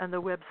developed and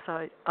the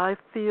website. I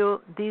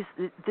feel this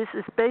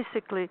is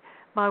basically,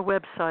 my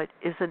website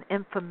is an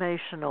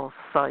informational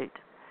site.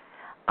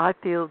 I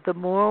feel the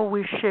more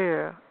we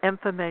share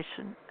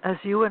information, as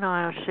you and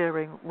I are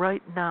sharing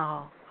right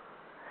now,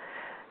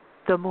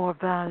 the more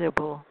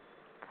valuable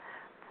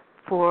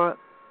for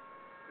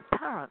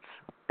parents,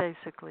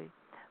 basically,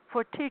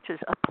 for teachers,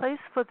 a place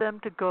for them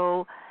to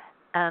go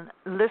and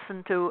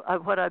listen to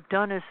what I've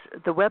done is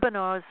the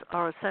webinars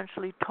are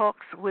essentially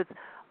talks with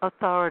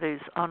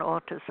authorities on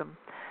autism,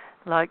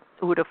 like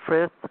Uda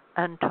Frith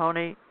and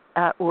Tony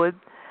Atwood.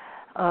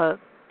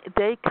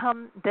 They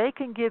can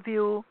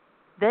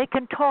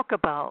talk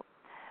about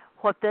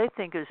what they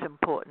think is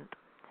important.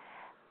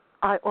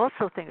 I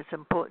also think it's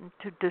important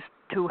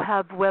to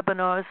have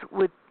webinars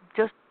with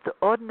just the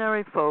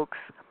ordinary folks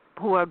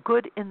who are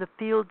good in the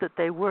field that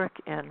they work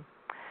in,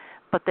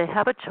 but they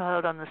have a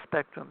child on the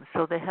spectrum,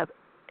 so they have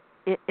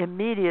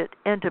immediate,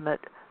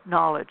 intimate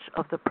knowledge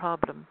of the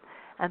problem,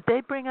 and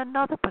they bring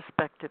another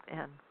perspective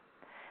in.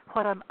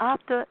 What I'm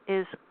after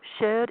is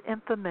shared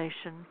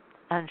information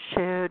and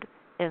shared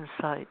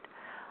insight,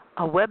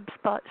 a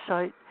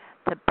website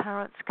that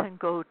parents can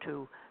go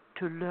to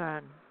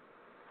learn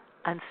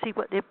and see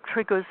what it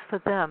triggers for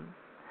them.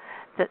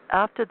 That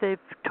after they've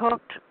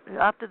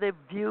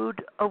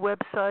viewed a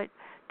website,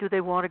 do they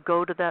want to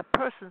go to that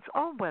person's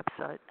own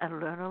website and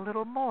learn a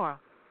little more?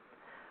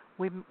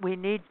 We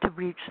need to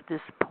reach this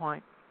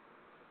point.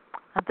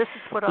 And this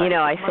is what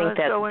I think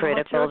that's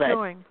critical.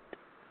 Doing.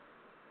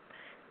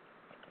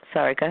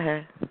 Sorry, go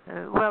ahead.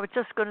 Well, I was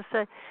just going to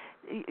say,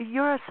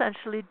 you're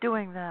essentially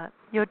doing that.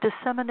 You're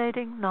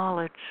disseminating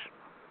knowledge.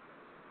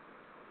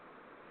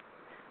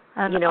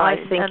 And I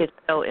think it's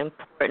so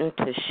important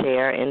to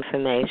share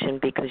information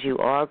because you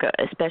are,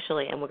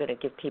 especially, and we're going to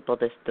give people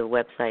the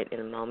website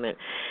in a moment,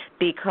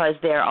 because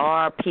there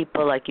are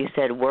people, like you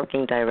said,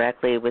 working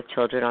directly with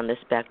children on the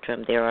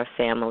spectrum. There are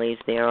families,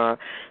 there are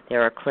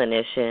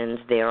clinicians,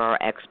 there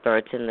are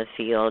experts in the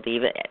field,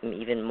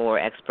 even more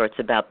experts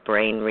about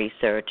brain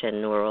research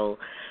and neural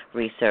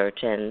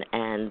research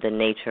and the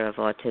nature of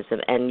autism,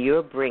 and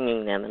you're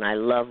bringing them, and I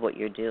love what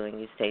you're doing,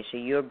 Eustacia.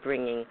 You're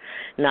bringing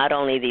not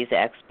only these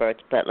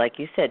experts, but like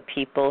you said,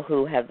 people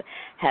who have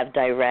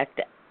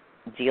direct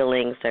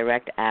dealings,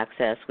 direct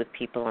access with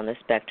people on the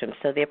spectrum.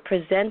 So they're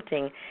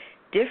presenting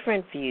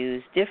different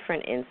views,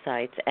 different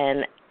insights,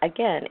 and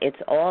again,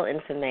 it's all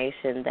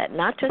information that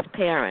not just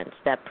parents,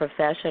 that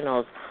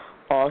professionals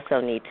also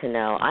need to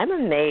know. I'm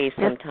amazed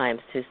sometimes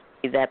to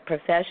see that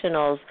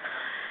professionals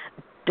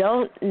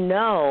don't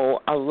know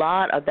a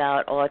lot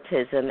about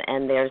autism,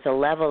 and there's a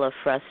level of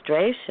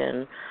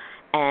frustration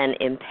and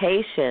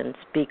impatience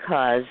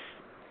because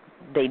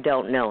they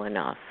don't know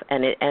enough,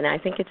 and I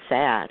think it's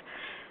sad.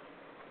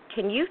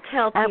 Can you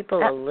tell people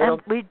a little?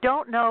 And we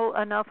don't know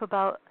enough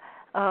about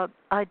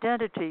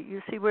identity.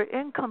 You see, we're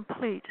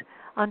incomplete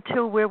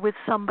until we're with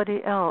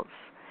somebody else.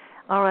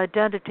 Our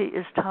identity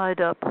is tied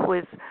up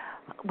with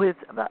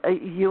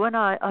you and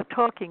I are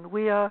talking.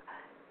 We are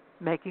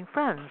making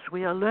friends.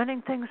 We are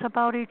learning things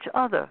about each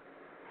other.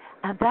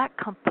 And that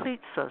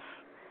completes us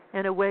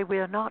in a way we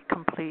are not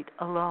complete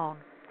alone.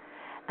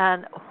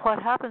 And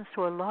what happens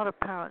to a lot of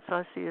parents,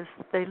 I see, is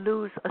they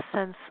lose a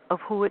sense of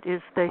who it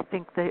is they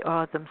think they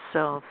are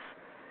themselves.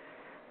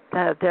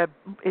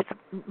 It's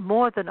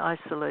more than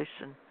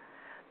isolation.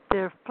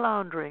 They're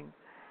floundering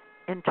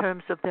in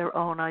terms of their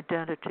own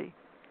identity.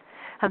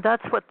 And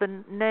that's what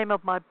the name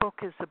of my book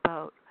is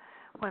about.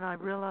 When I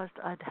realized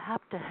I'd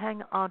have to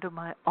hang on to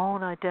my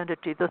own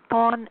identity. The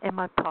thorn in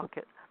my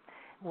pocket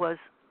was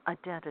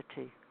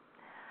identity.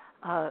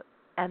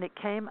 And it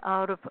came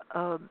out of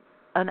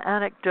an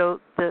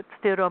anecdote that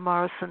Theodore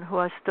Morrison, who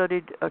I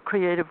studied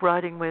creative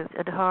writing with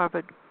at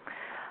Harvard,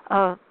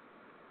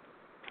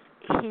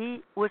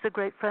 he was a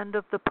great friend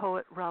of the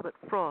poet Robert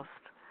Frost.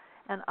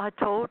 And I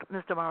told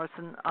Mr.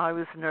 Morrison I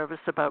was nervous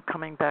about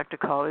coming back to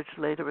college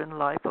later in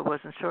life. I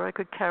wasn't sure I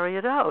could carry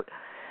it out.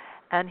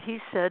 And he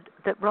said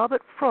that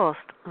Robert Frost,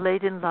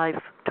 late in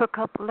life, took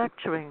up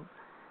lecturing,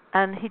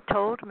 and he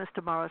told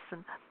Mr.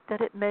 Morrison that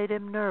it made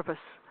him nervous.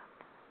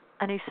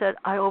 And he said,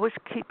 I always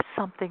keep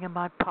something in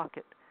my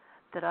pocket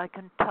that I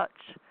can touch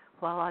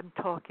while I'm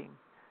talking,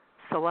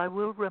 so I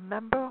will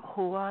remember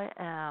who I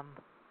am.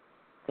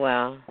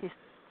 Wow. He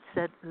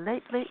said,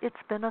 lately it's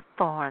been a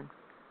thorn.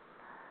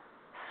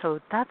 So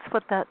that's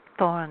what that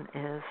thorn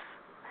is.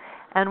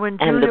 And when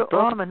Julia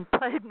Ormond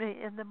played me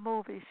in the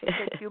movie, she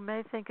said, you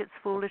may think it's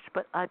foolish,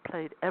 but I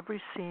played every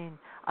scene.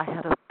 I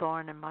had a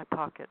thorn in my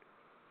pocket,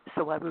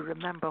 so I would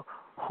remember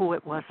who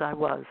it was I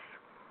was.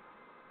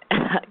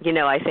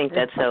 I think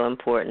that's so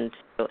important.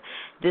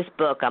 This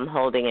book, I'm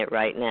holding it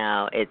right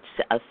now. It's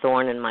A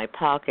Thorn in My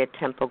Pocket.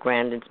 Temple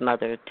Grandin's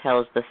mother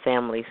tells the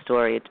family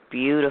story. It's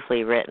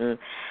beautifully written,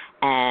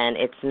 and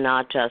it's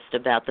not just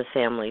about the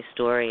family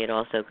story. It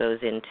also goes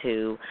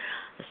into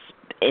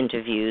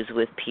interviews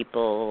with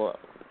people,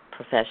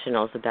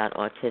 professionals about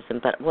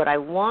autism. But what I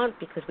want,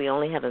 because we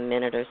only have a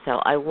minute or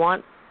so, I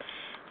want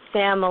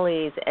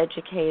families,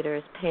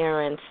 educators,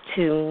 parents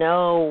to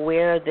know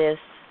where this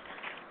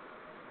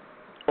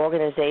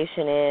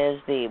organization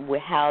is,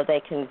 how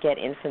they can get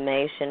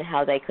information,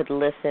 how they could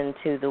listen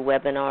to the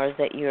webinars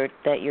that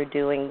you're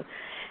doing,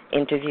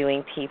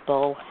 interviewing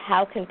people.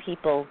 How can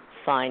people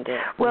find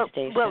it,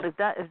 Eustacia? Well,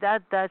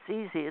 that's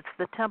easy. It's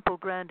the Temple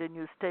Grandin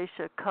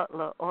Eustacia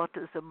Cutler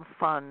Autism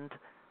Fund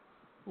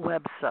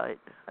website,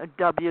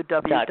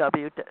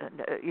 www.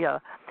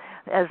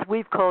 As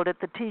we've called it,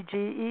 the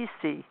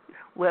TGEC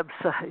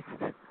website,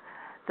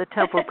 the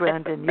Temple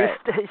Grandin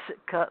Eustacia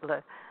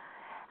Cutler.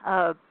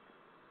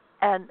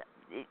 And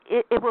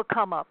it will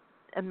come up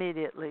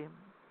immediately.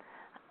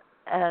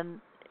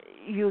 And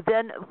you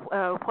then,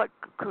 what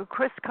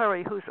Chris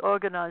Curry, who's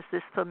organized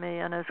this for me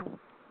and has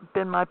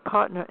been my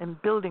partner in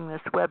building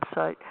this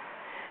website,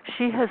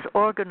 she has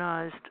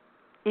organized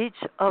each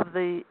of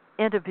the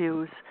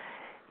interviews.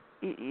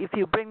 If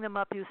you bring them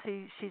up, you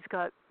see she's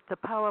got the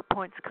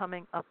PowerPoints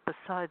coming up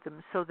beside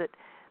them so that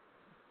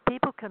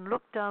people can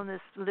look down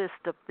this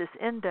list of this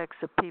index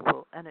of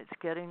people, and it's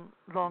getting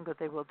longer.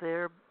 They will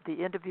there. The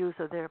interviews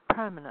are there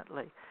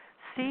permanently.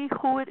 See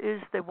who it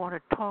is they want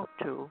to talk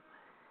to,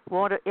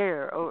 want to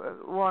air, or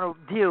want to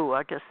view.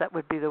 I guess that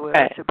would be the word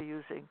I should be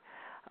using.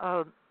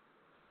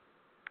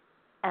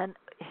 And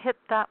hit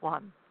that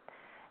one.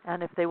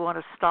 And if they want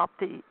to stop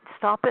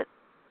it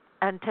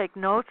and take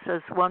notes,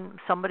 as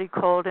somebody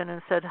called in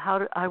and said,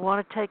 I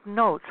want to take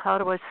notes. How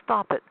do I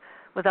stop it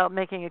without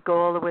making it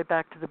go all the way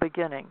back to the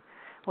beginning?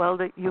 Well,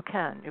 you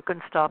can. You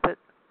can stop it,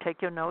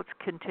 take your notes,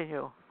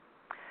 continue.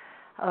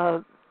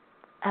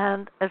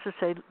 And as I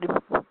say,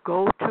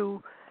 go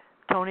to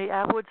Tony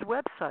Atwood's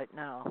website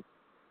now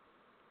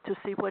to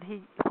see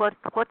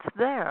what's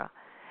there,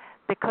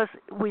 because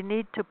we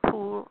need to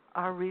pool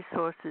our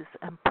resources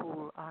and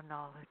pool our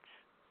knowledge.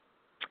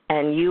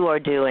 And you are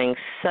doing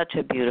such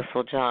a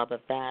beautiful job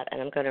of that.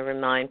 And I'm going to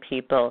remind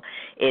people,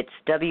 it's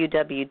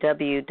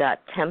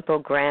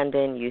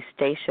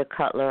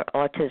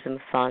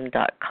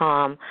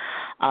www.templegrandineustaciacutlerautismfund.com.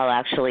 I'll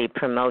actually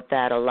promote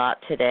that a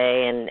lot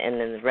today and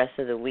then the rest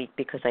of the week,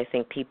 because I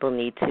think people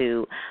need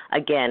to,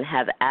 again,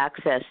 have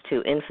access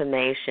to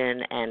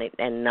information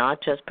and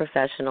not just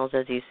professionals,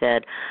 as you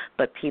said,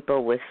 but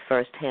people with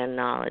firsthand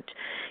knowledge.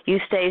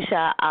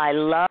 Eustacia, I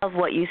love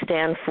what you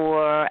stand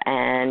for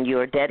and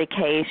your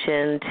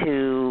dedication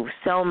to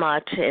so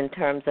much in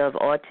terms of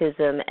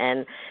autism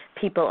and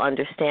people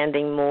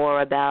understanding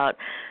more about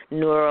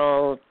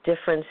neural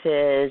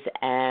differences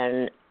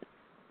and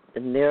the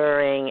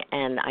mirroring,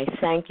 and I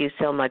thank you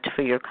so much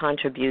for your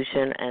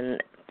contribution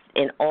and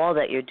in all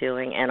that you're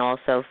doing, and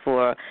also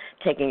for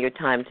taking your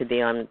time to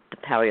be on the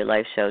Power Your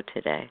Life show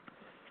today.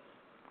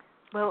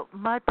 Well,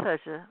 my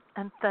pleasure,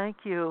 and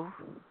thank you.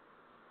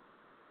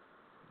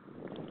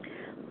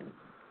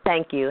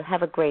 Thank you.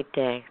 Have a great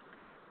day.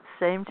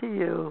 Same to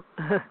you.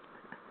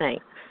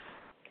 Thanks.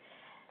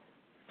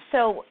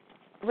 So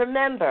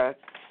remember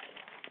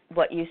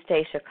what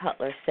Eustacia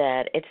Cutler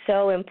said. It's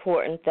so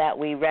important that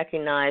we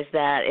recognize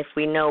that if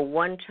we know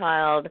one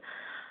child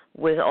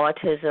with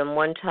autism,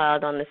 one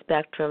child on the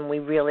spectrum, we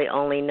really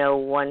only know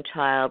one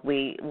child.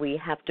 We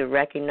have to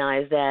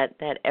recognize that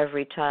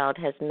every child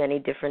has many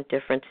different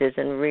differences,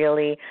 and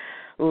really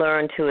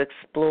learn to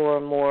explore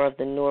more of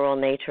the neural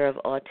nature of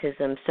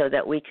autism so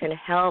that we can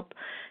help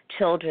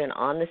children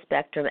on the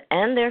spectrum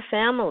and their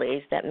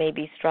families that may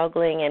be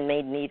struggling and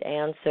may need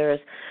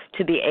answers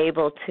to be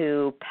able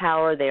to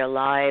power their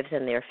lives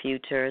and their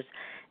futures.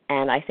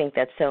 And I think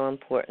that's so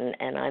important,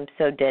 and I'm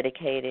so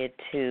dedicated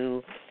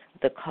to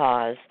the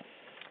cause.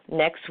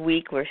 Next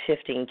week, we're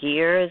shifting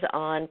gears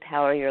on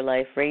Power Your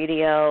Life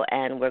Radio,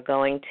 and we're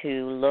going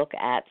to look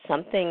at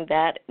something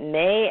that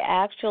may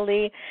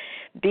actually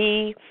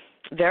be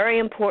very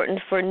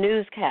important for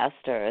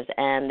newscasters.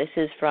 And this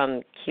is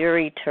from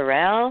Curie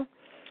Terrell,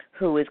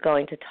 who is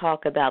going to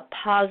talk about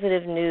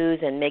positive news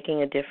and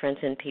making a difference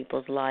in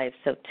people's lives.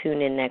 So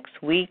tune in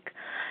next week,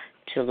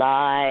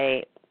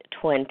 July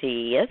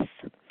 20th,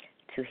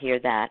 to hear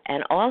that.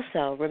 And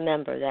also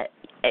remember that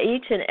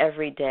each and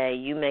every day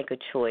you make a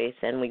choice,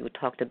 and we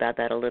talked about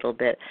that a little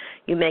bit.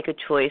 You make a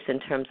choice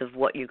in terms of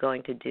what you're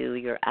going to do,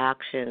 your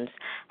actions,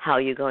 how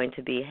you're going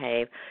to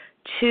behave.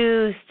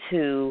 Choose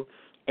to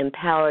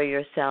empower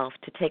yourself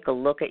to take a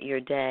look at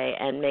your day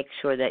and make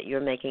sure that you're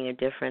making a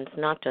difference,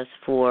 not just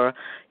for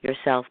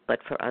yourself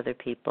but for other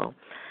people.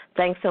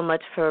 Thanks so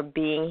much for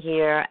being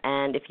here,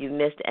 and if you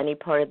missed any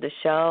part of the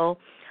show,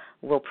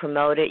 we'll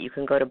promote it. You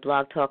can go to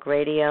Blog Talk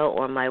Radio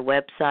or my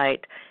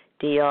website,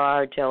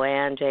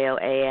 drjoanne,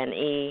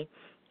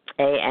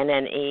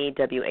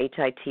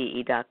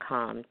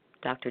 JoanneAnnenewhite.com,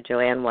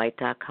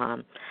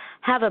 drjoannewhite.com.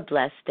 Have a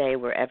blessed day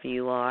wherever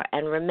you are,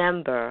 and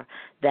remember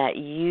that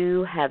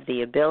you have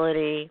the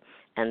ability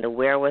and the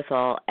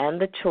wherewithal and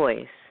the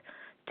choice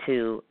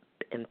to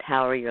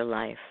empower your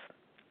life.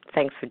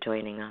 Thanks for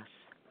joining us.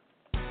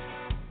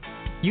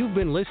 You've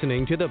been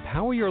listening to the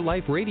Power Your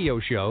Life radio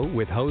show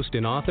with host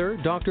and author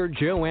Dr.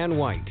 Joanne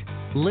White.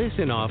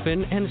 Listen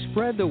often and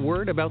spread the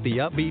word about the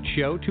upbeat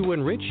show to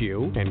enrich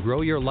you and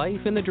grow your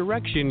life in the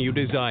direction you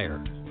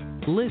desire.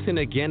 Listen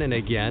again and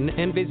again,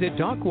 and visit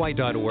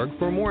docwhite.org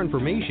for more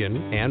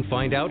information and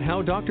find out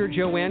how Dr.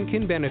 Joanne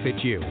can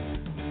benefit you.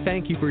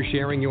 Thank you for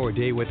sharing your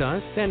day with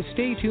us, and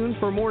stay tuned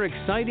for more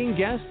exciting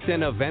guests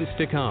and events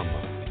to come.